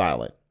person is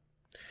silent?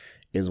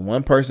 Is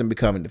one person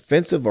becoming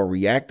defensive or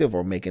reactive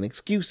or making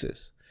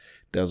excuses?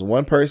 Does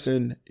one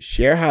person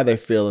share how they're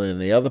feeling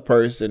and the other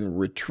person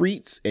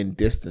retreats and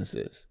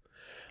distances?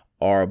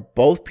 Are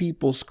both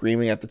people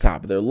screaming at the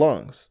top of their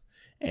lungs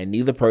and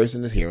neither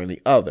person is hearing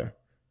the other?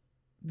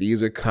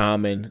 These are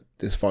common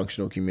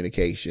dysfunctional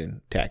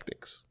communication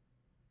tactics.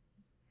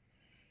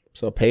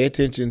 So pay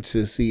attention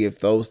to see if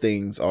those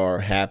things are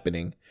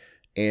happening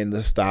in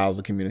the styles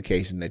of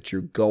communication that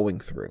you're going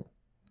through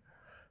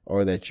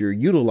or that you're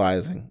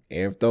utilizing.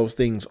 If those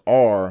things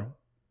are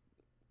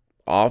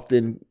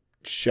often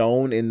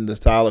shown in the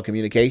style of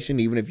communication,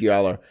 even if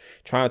y'all are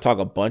trying to talk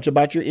a bunch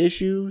about your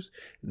issues,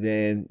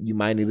 then you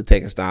might need to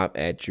take a stop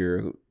at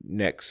your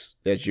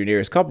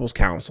nearest couples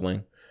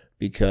counseling,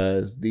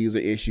 because these are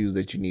issues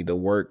that you need to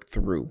work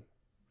through.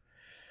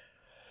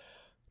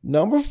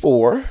 Number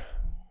 4,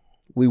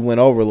 we went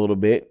over a little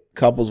bit.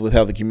 Couples with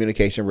healthy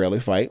communication rarely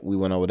fight. We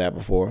went over that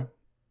before.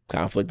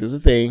 Conflict is a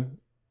thing.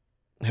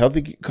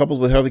 Couples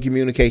with healthy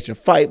communication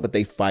fight, but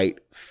they fight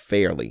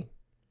fairly.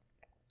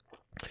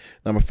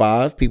 Number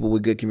 5, people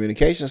with good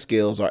communication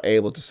skills are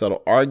able to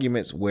settle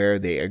arguments where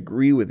they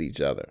agree with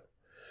each other.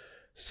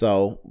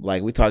 So,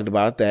 like we talked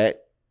about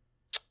that,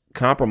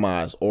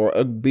 compromise,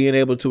 or being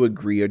able to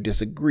agree or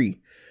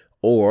disagree,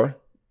 or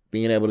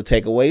being able to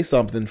take away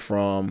something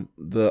from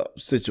the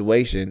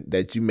situation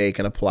that you may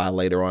can apply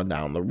later on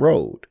down the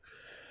road.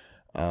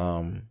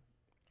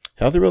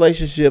 Healthy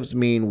relationships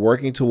mean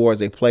working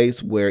towards a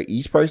place where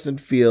each person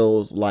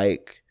feels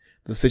like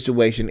the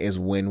situation is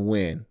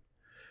win-win,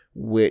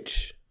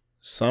 which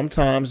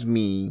sometimes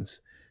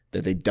means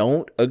that they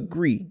don't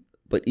agree,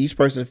 but each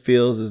person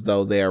feels as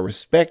though they are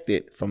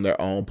respected from their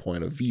own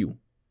point of view.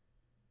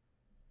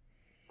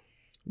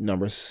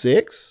 Number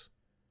 6,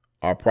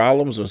 our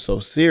problems are so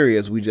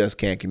serious we just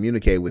can't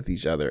communicate with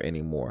each other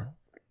anymore.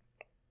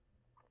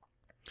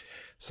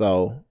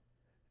 So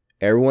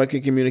everyone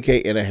can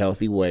communicate in a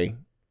healthy way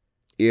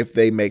if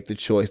they make the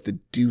choice to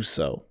do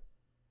so.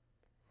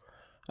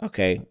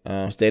 Okay,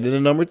 stated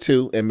in number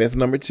 2, and myth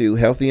number 2,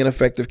 healthy and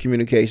effective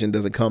communication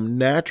doesn't come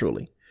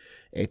naturally.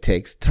 It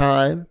takes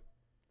time,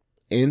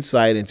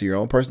 insight into your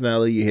own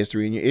personality, your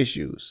history, and your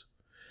issues.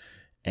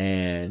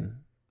 And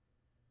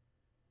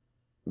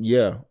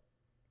yeah,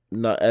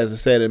 as I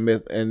said in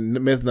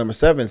myth number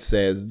 7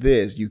 says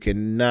this: you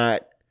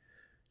cannot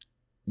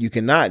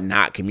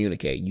not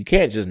communicate. You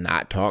can't just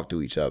not talk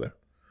to each other.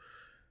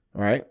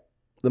 All right.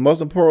 The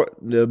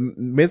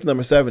myth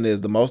number 7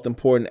 is the most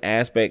important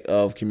aspect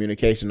of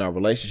communication in our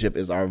relationship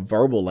is our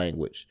verbal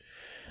language.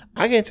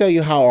 I can't tell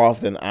you how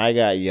often I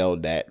got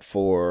yelled at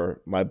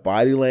for my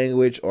body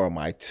language or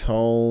my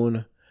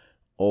tone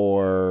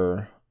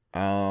or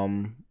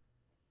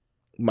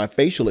my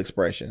facial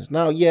expressions.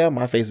 Now, yeah,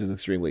 my face is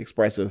extremely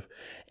expressive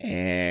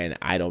and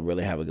I don't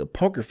really have a good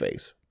poker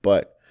face,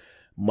 but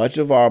Much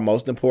of our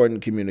most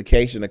important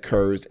communication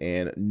occurs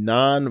in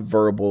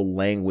nonverbal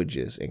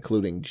languages,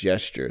 including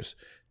gestures,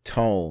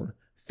 tone,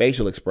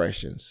 facial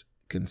expressions,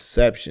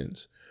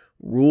 conceptions,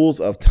 rules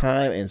of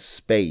time and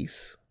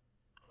space.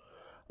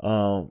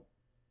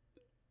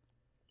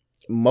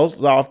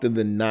 Most often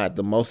than not,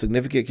 the most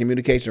significant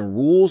communication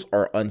rules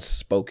are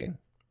unspoken.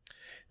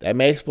 That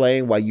may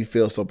explain why you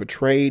feel so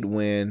betrayed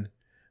when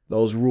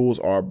those rules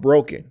are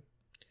broken.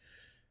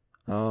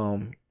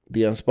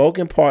 The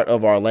unspoken part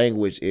of our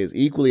language is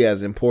equally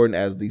as important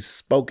as the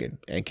spoken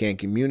and can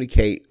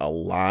communicate a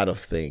lot of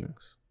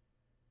things.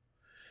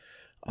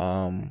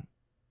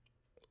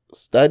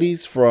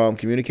 Studies from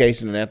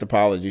communication and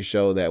anthropology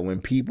show that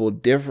when people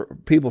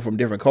from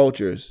different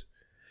cultures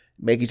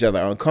make each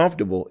other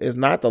uncomfortable, it's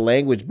not the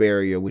language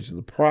barrier which is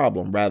the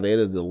problem. Rather, it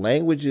is the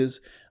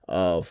languages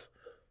of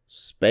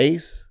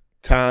space,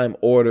 time,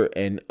 order,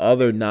 and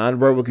other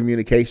nonverbal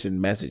communication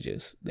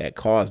messages that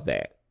cause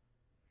that.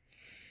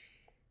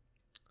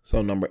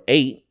 So number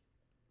 8,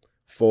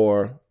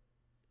 for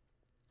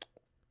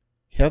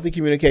healthy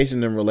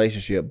communication in a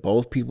relationship,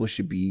 both people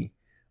should be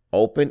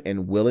open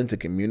and willing to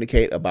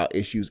communicate about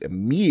issues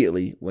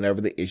immediately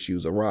whenever the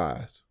issues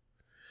arise.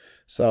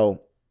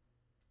 So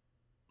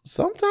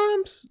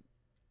sometimes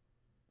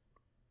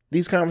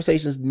these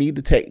conversations need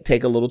to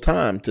take a little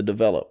time to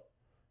develop,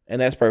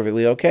 and that's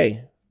perfectly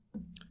okay.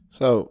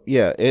 So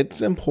yeah,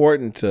 it's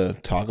important to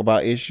talk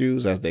about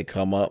issues as they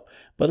come up,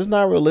 but it's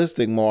not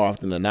realistic more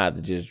often than not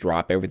to just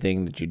drop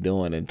everything that you're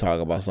doing and talk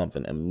about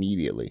something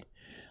immediately.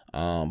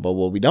 But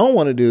what we don't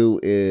want to do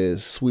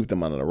is sweep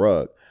them under the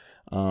rug.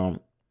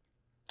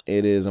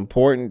 It is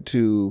important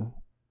to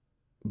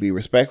be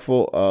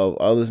respectful of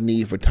others'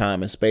 need for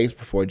time and space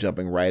before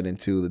jumping right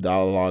into the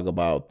dialogue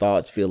about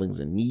thoughts, feelings,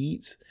 and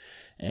needs.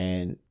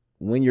 And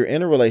when you're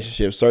in a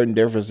relationship, certain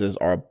differences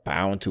are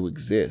bound to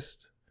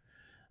exist.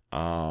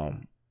 So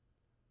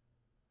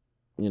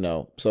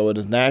it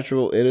is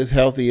natural, it is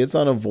healthy, it's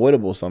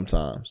unavoidable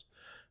sometimes.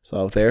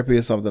 So therapy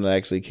is something that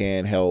actually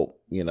can help,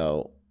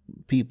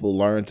 people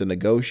learn to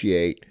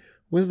negotiate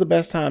when's the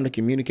best time to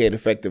communicate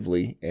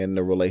effectively in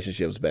the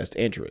relationship's best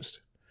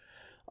interest.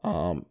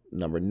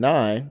 Number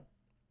 9,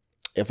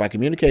 if I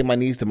communicate my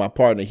needs to my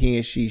partner, he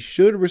and she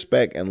should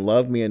respect and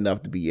love me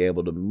enough to be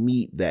able to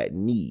meet that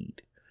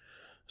need.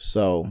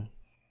 So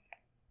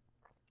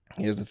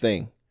here's the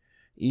thing.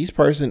 Each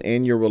person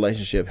in your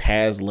relationship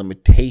has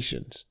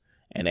limitations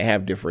and they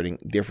have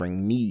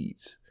differing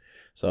needs.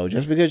 So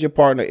just because your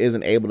partner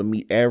isn't able to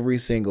meet every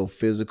single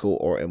physical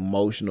or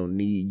emotional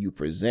need you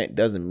present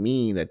doesn't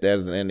mean that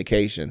is an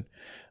indication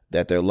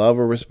that their love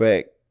or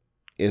respect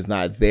is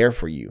not there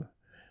for you.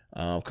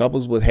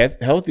 Couples with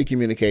healthy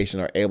communication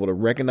are able to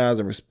recognize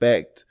and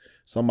respect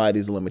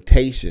somebody's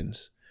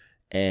limitations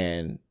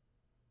and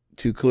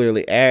to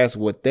clearly ask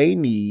what they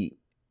need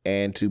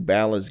and to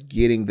balance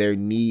getting their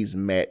needs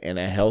met in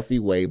a healthy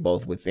way,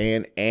 both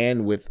within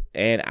and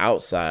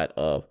outside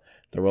of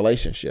the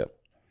relationship.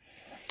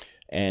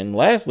 And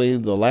lastly,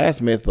 the last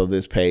myth of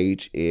this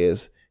page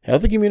is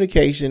healthy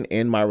communication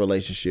in my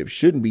relationship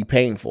shouldn't be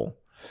painful.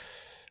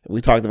 We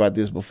talked about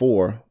this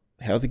before.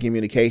 Healthy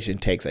communication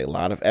takes a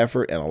lot of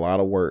effort and a lot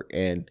of work.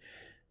 And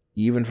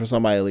even for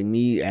somebody like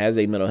me as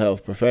a mental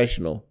health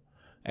professional,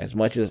 as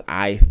much as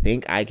I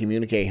think I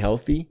communicate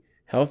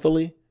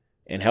healthily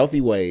in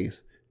healthy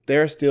ways,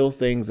 there are still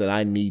things that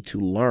I need to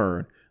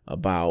learn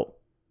about,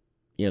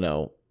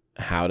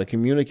 how to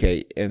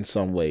communicate in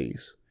some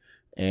ways.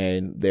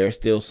 And there are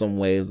still some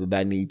ways that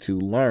I need to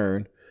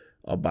learn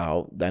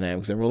about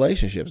dynamics in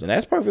relationships. And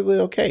that's perfectly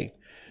okay.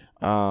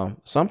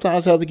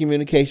 Sometimes healthy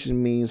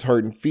communication means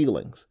hurting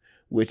feelings,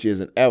 which is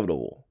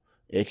inevitable.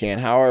 It can,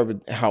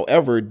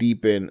 however,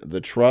 deepen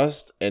the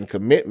trust and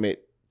commitment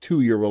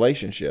to your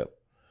relationship,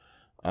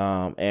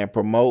 and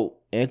promote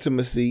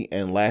intimacy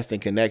and lasting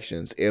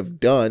connections if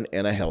done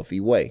in a healthy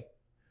way.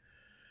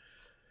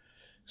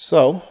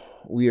 So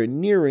we are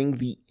nearing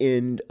the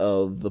end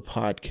of the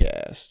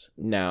podcast.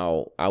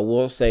 Now, I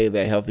will say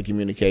that healthy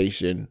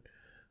communication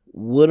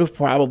would have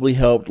probably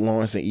helped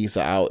Lawrence and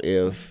Issa out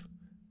if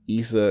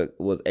Issa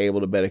was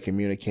able to better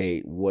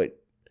communicate what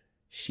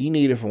she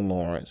needed from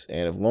Lawrence.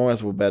 And if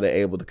Lawrence were better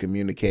able to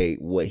communicate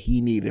what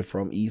he needed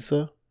from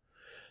Issa,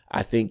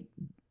 I think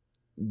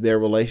their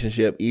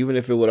relationship, even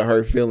if it would have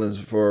hurt feelings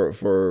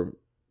for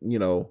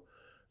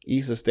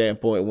Issa's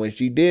standpoint, when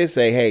she did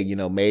say, hey,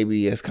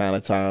 maybe it's kind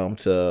of time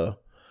to,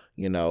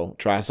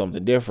 try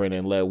something different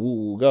and let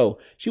woo go.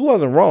 She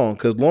wasn't wrong,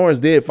 because Lawrence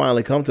did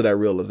finally come to that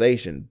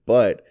realization,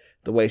 but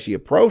the way she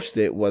approached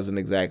it wasn't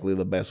exactly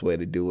the best way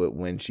to do it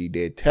when she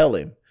did tell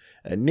him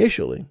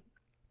initially.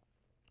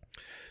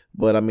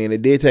 But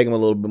it did take him a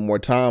little bit more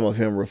time of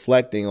him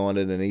reflecting on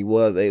it, and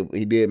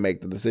he did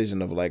make the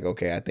decision of like,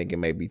 okay, I think it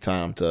may be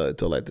time to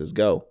let this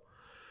go.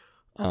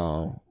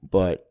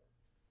 But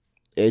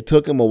it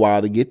took him a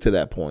while to get to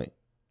that point.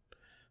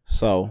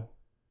 So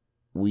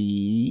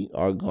we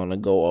are going to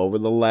go over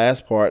the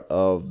last part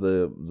of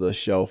the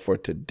show for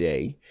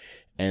today,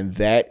 and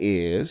that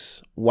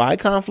is why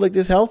conflict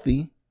is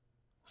healthy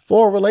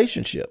for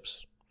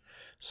relationships.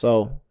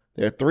 So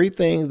There are 3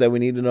 things that we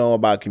need to know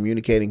about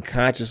communicating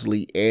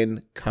consciously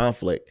in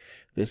conflict.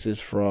 This is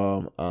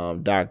from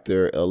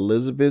Dr.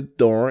 Elizabeth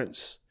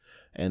Dorrance,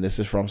 and this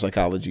is from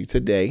Psychology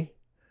Today.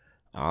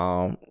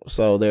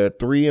 So there are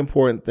 3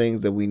 important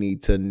things that we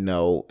need to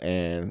know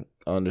and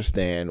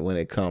understand when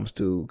it comes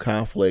to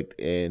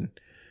conflict and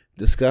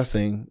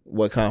discussing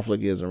what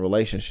conflict is in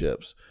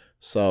relationships.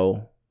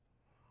 So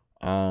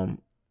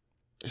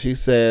she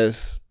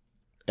says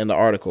in the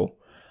article,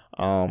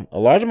 a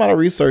large amount of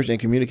research in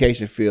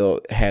communication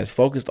field has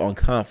focused on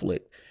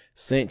conflict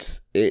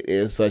since it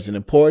is such an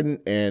important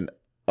and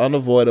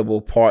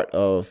unavoidable part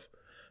of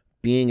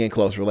being in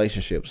close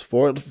relationships.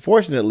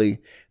 Fortunately,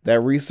 that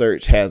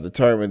research has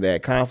determined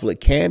that conflict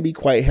can be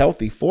quite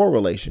healthy for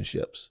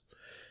relationships.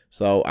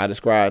 So I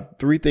described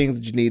 3 things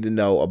that you need to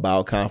know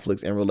about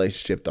conflicts in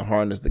relationship to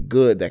harness the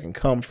good that can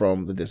come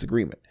from the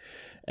disagreement.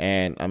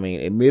 And I mean,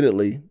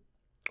 admittedly,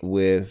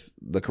 with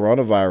the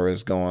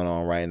coronavirus going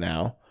on right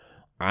now,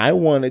 I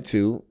wanted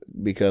to,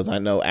 because I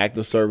know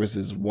active service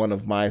is one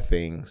of my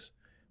things,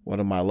 one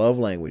of my love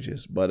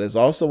languages, but it's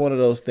also one of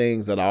those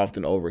things that I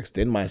often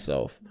overextend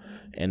myself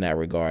in that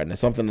regard. And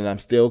it's something that I'm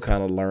still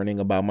kind of learning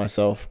about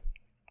myself.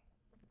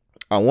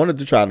 I wanted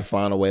to try to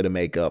find a way to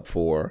make up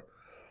for,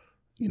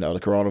 the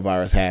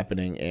coronavirus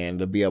happening and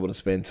to be able to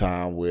spend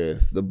time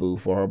with the boo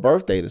for her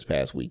birthday this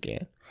past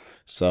weekend.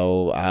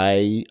 So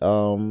I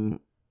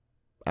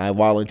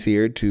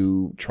volunteered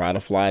to try to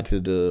fly to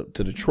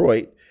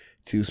Detroit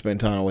to spend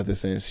time with her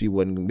since she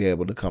wouldn't be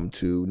able to come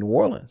to New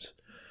Orleans.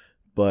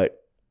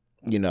 But,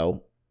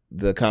 the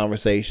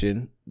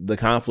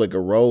conflict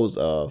arose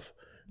of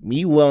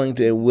me wanting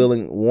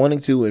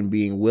to and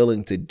being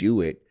willing to do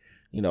it,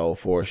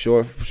 for a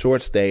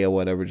short stay or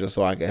whatever, just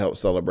so I could help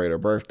celebrate her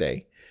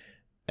birthday.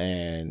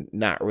 And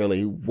not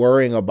really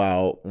worrying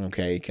about,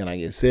 okay, can I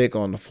get sick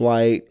on the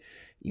flight?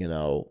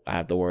 I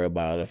have to worry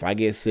about if I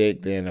get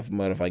sick, then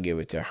if I give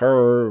it to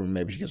her,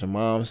 maybe she gets her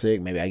mom sick,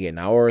 maybe I get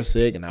Naora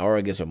sick, and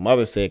Naora gets her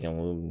mother sick,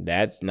 and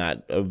that's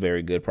not a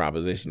very good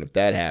proposition if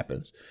that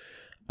happens.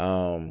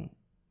 So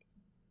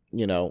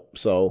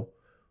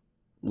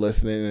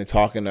listening and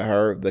talking to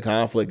her, the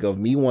conflict of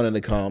me wanting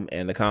to come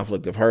and the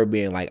conflict of her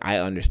being like, I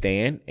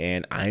understand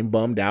and I'm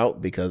bummed out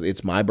because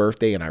it's my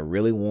birthday and I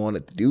really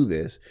wanted to do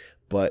this,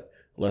 but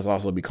let's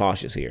also be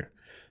cautious here.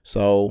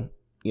 So,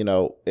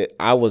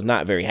 I was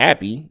not very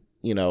happy,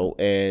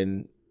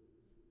 and,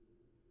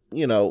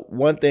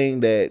 one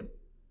thing that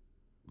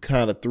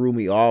kind of threw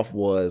me off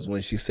was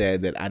when she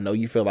said that I know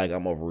you feel like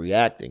I'm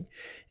overreacting,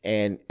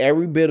 and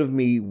every bit of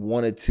me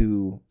wanted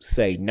to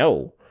say,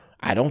 no,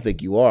 I don't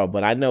think you are.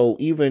 But I know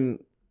even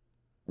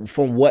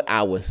from what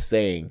I was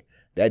saying,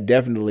 that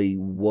definitely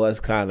was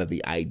kind of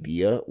the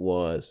idea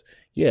was,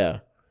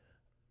 yeah,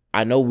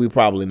 I know we're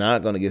probably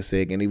not going to get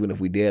sick. And even if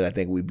we did, I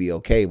think we'd be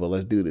okay. But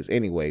let's do this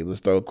anyway. Let's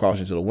throw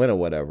caution to the wind or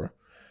whatever.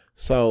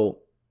 So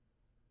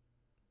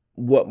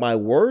what my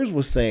words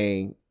were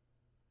saying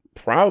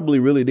probably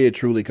really did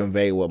truly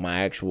convey what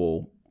my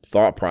actual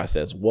thought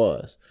process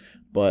was.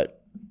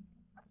 But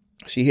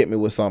she hit me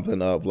with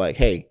something of like,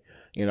 hey,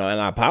 and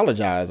I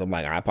apologize. I'm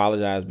like, I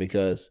apologize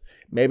because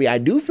maybe I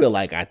do feel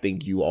like I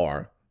think you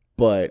are,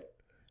 but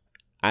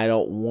I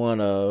don't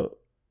want to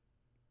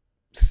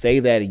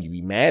say that and you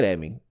be mad at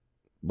me.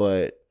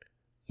 But,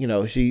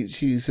 she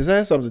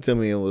said something to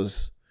me and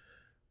was,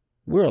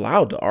 we're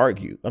allowed to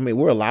argue. I mean,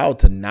 we're allowed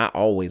to not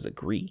always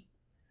agree.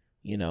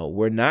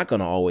 We're not going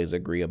to always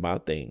agree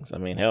about things. I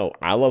mean, hell,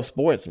 I love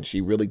sports and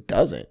she really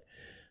doesn't,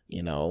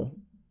 and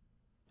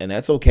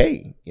that's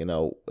okay.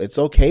 It's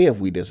okay if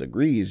we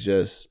disagree. It's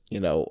just,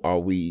 are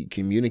we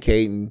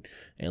communicating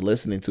and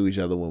listening to each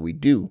other when we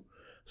do?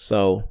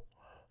 So,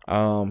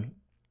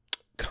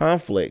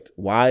 conflict,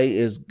 why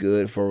is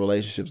good for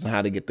relationships and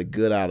how to get the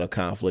good out of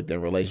conflict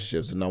in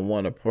relationships.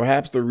 And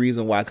perhaps the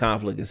reason why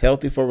conflict is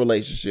healthy for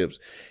relationships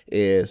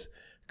is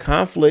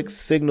conflict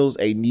signals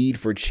a need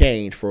for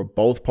change for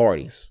both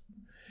parties.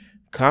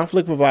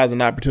 Conflict provides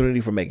an opportunity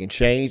for making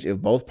change if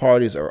both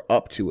parties are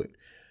up to it.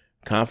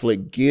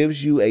 Conflict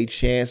gives you a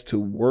chance to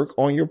work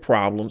on your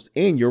problems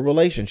in your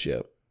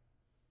relationship.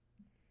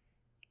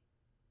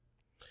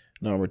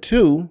 Number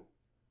 2,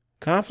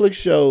 conflict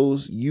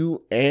shows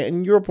you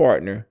and your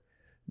partner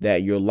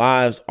that your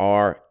lives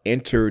are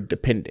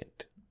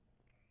interdependent.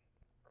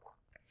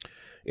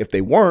 If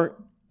they weren't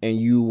and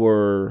you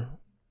were,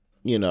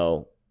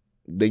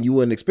 then you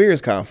wouldn't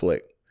experience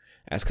conflict.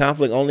 As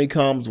conflict only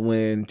comes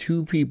when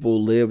 2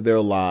 people live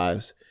their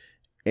lives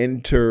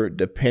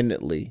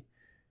interdependently.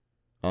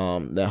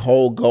 The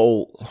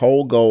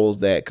whole goals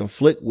that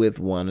conflict with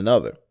one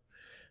another.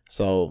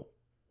 So,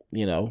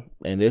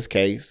 in this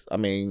case, I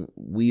mean,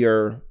 we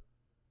are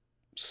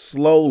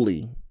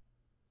slowly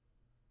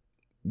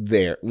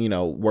there,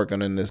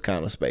 working in this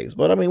kind of space.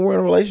 But I mean, we're in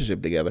a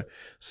relationship together.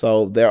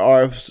 So there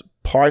are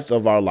parts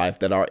of our life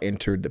that are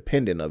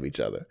interdependent of each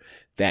other.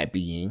 That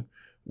being,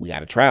 we got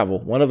to travel.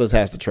 One of us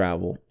has to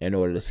travel in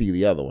order to see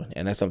the other one.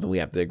 And that's something we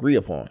have to agree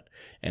upon.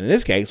 And in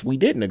this case, we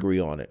didn't agree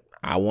on it.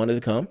 I wanted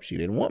to come. She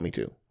didn't want me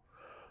to.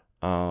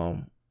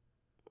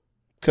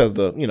 Because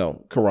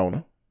the,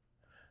 corona.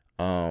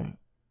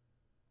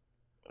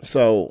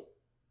 So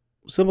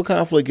simple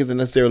conflict isn't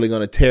necessarily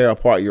going to tear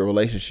apart your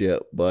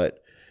relationship,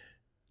 but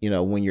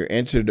when you're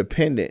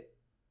interdependent,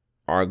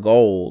 our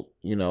goals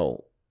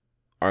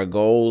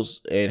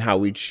and how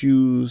we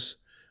choose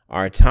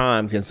our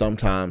time can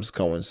sometimes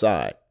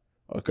coincide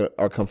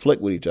or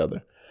conflict with each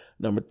other.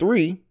 Number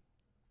 3,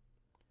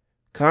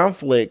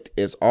 conflict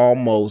is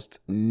almost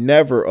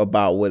never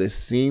about what it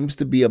seems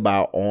to be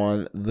about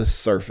on the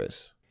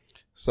surface.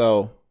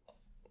 So,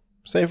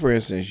 say for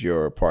instance,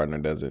 your partner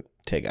doesn't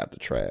take out the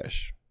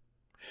trash.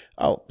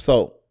 Oh,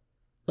 so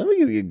let me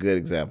give you a good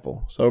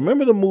example. So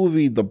remember the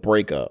movie The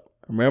Breakup?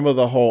 Remember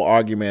the whole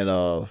argument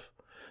of,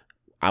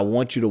 I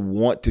want you to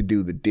want to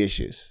do the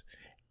dishes.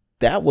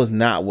 That was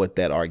not what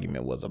that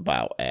argument was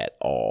about at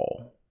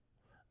all.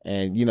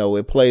 And,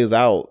 it plays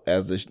out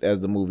as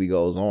the movie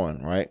goes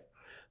on, right?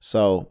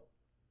 So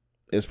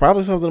it's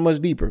probably something much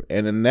deeper.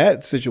 And in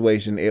that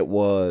situation, it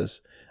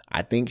was,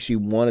 I think she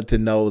wanted to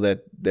know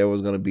that there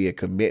was going to be a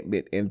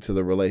commitment into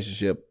the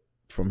relationship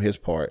from his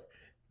part,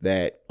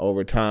 that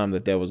over time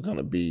that there was going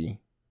to be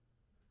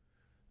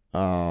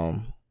a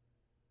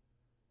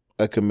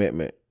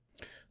commitment.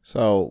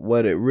 So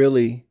what it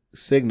really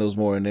signals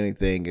more than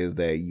anything is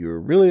that you're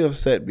really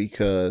upset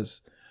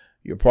because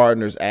your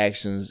partner's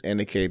actions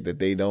indicate that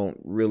they don't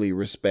really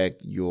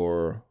respect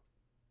your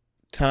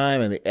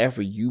time and the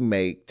effort you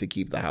make to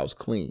keep the house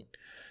clean.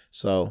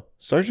 So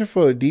searching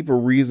for deeper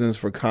reasons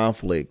for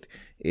conflict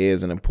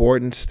is an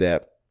important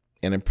step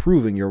in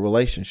improving your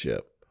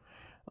relationship.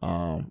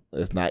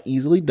 It's not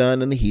easily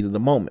done in the heat of the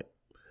moment,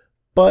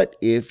 but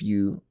if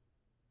you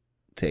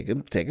take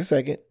a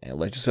second and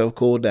let yourself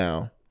cool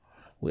down,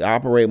 we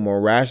operate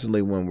more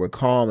rationally when we're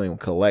calm and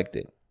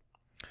collected.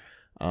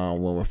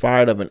 When we're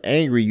fired up and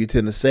angry, you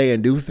tend to say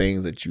and do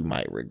things that you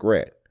might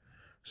regret.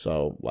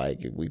 So,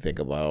 like if we think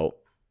about,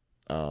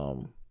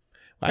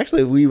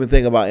 if we even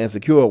think about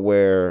Insecure,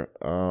 where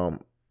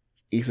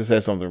Issa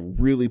said something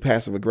really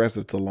passive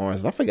aggressive to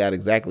Lawrence. I forgot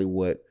exactly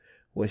what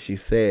she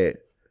said.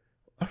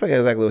 I forgot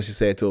exactly what she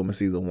said to him in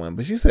season 1,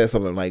 but she said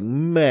something like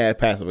mad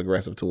passive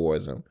aggressive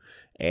towards him,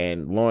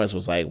 and Lawrence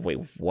was like, "Wait,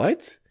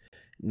 what?"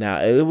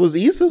 Now it was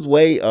Issa's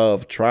way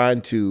of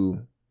trying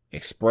to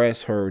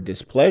express her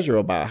displeasure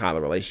about how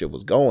the relationship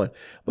was going,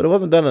 but it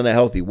wasn't done in a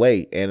healthy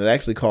way, and it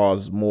actually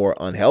caused more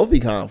unhealthy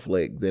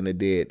conflict than it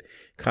did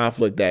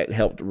conflict that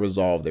helped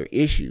resolve their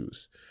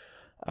issues.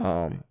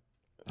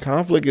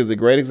 Conflict is a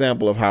great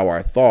example of how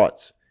our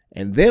thoughts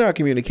and then our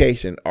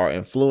communication are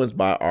influenced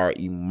by our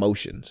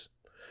emotions.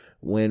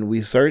 When we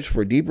search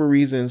for deeper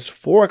reasons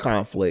for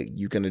conflict,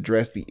 you can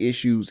address the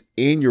issues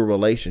in your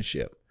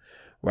relationship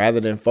rather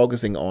than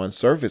focusing on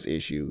surface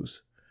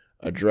issues.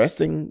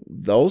 Addressing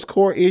those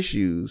core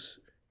issues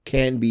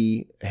can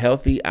be a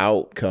healthy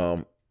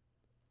outcome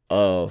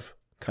of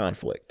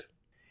conflict.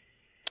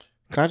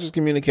 Conscious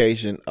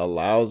communication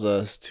allows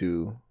us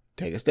to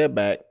take a step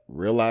back,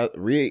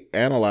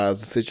 reanalyze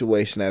the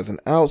situation as an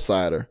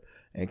outsider,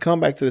 and come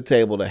back to the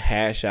table to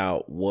hash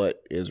out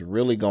what is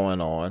really going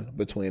on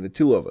between the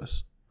two of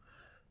us.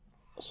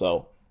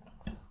 So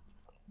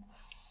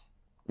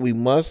we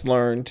must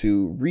learn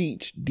to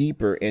reach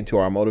deeper into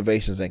our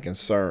motivations and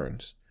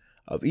concerns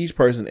of each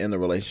person in the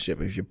relationship.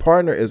 If your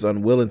partner is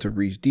unwilling to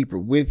reach deeper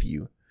with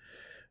you,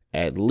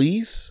 at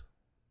least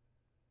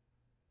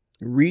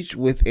reach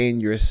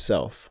within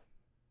yourself.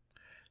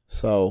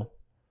 So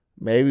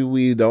maybe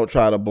we don't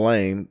try to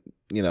blame,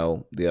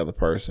 the other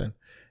person,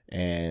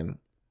 and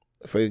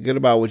forget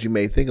about what you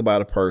may think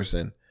about a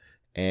person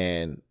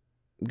and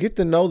get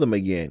to know them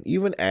again.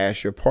 Even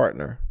ask your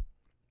partner.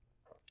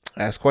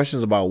 Ask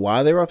questions about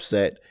why they're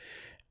upset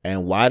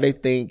and why they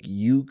think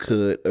you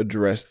could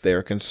address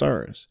their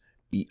concerns.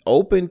 Be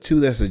open to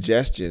their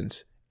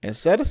suggestions and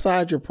set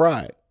aside your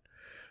pride.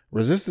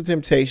 Resist the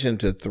temptation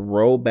to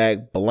throw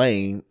back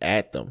blame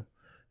at them.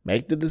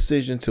 Make the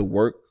decision to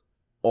work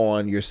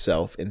on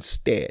yourself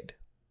instead.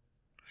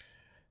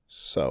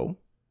 So,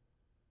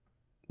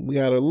 we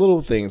got a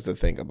little things to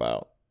think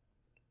about.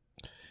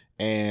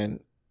 And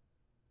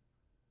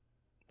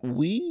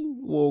we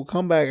will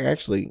come back.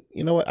 Actually,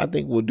 you know what? I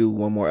think we'll do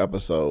one more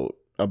episode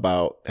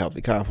about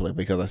healthy conflict,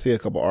 because I see a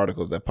couple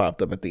articles that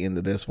popped up at the end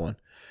of this one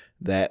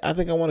that I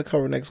think I want to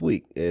cover next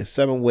week. It's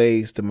 7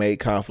 ways to make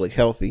conflict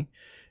healthy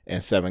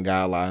and 7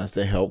 guidelines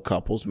to help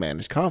couples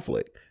manage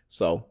conflict.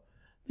 So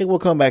I think we'll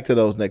come back to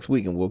those next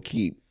week, and we'll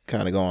keep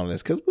kind of going on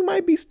this, because we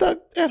might be stuck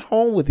at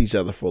home with each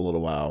other for a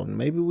little while, and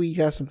maybe we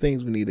got some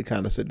things we need to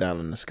kind of sit down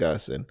and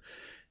discuss, and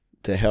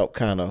to help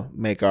kind of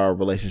make our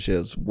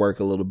relationships work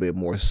a little bit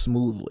more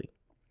smoothly.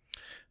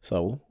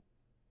 So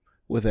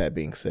with that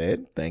being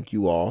said, thank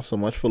you all so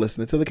much for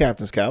listening to the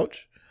Captain's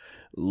Couch.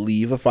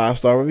 Leave a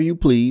 5-star review,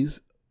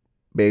 please.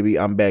 Baby,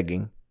 I'm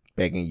begging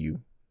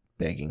you,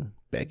 baby.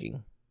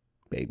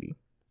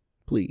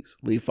 Please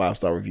leave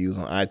 5-star reviews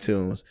on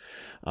iTunes,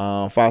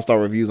 5-star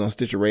reviews on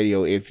Stitcher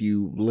Radio if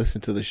you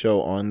listen to the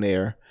show on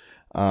there.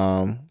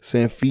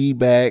 Send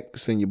feedback,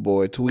 send your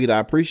boy a tweet. I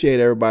appreciate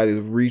everybody's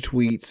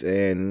retweets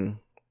and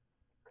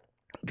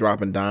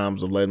dropping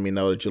dimes of letting me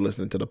know that you're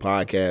listening to the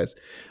podcast.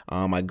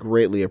 I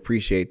greatly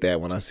appreciate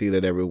that when I see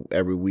that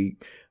every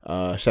week.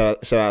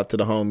 Shout out to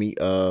the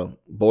homie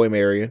Boy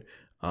Marion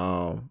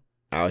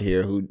out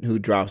here who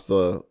drops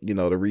the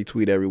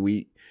retweet every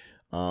week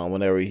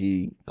whenever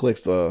he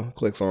clicks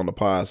on the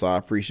pod. So I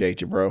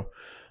appreciate you, bro.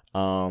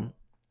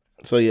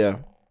 So yeah,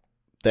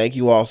 thank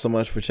you all so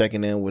much for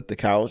checking in with the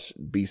couch.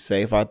 Be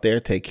safe out there.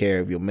 Take care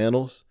of your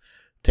mentals.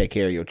 Take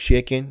care of your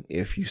chicken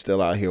if you still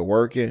out here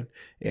working.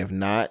 If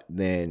not,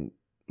 then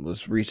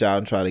let's reach out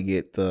and try to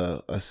get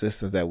the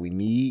assistance that we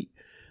need.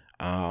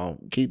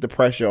 Keep the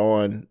pressure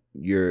on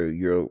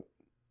your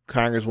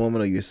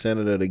congresswoman or your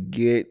senator to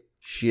get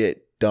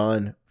shit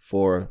done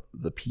for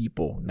the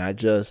people, not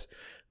just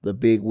the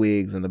big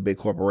wigs and the big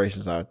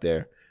corporations out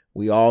there.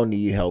 We all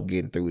need help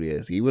getting through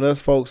this. Even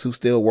us folks who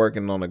still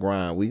working on the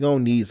grind, we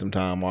gonna need some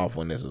time off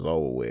when this is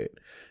over with,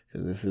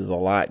 because this is a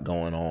lot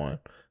going on.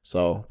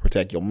 So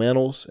protect your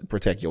mentals and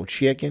protect your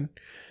chicken.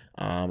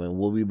 And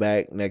we'll be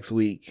back next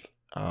week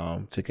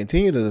to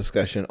continue the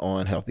discussion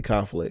on healthy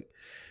conflict.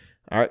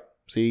 All right.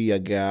 See ya,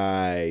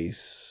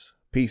 guys.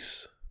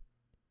 Peace.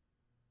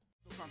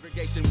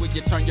 Congregation, will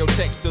you turn your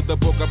text to the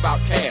book about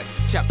Cass?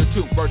 Chapter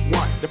 2, verse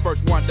 1. The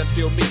first one that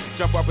feel me.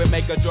 Jump up and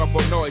make a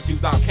joyful noise.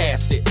 Use our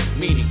cast it.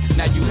 Meaning,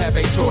 now you have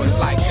a choice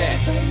like that.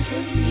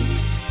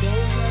 Don't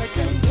act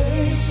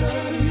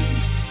impatiently.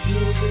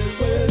 You'll be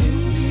where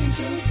you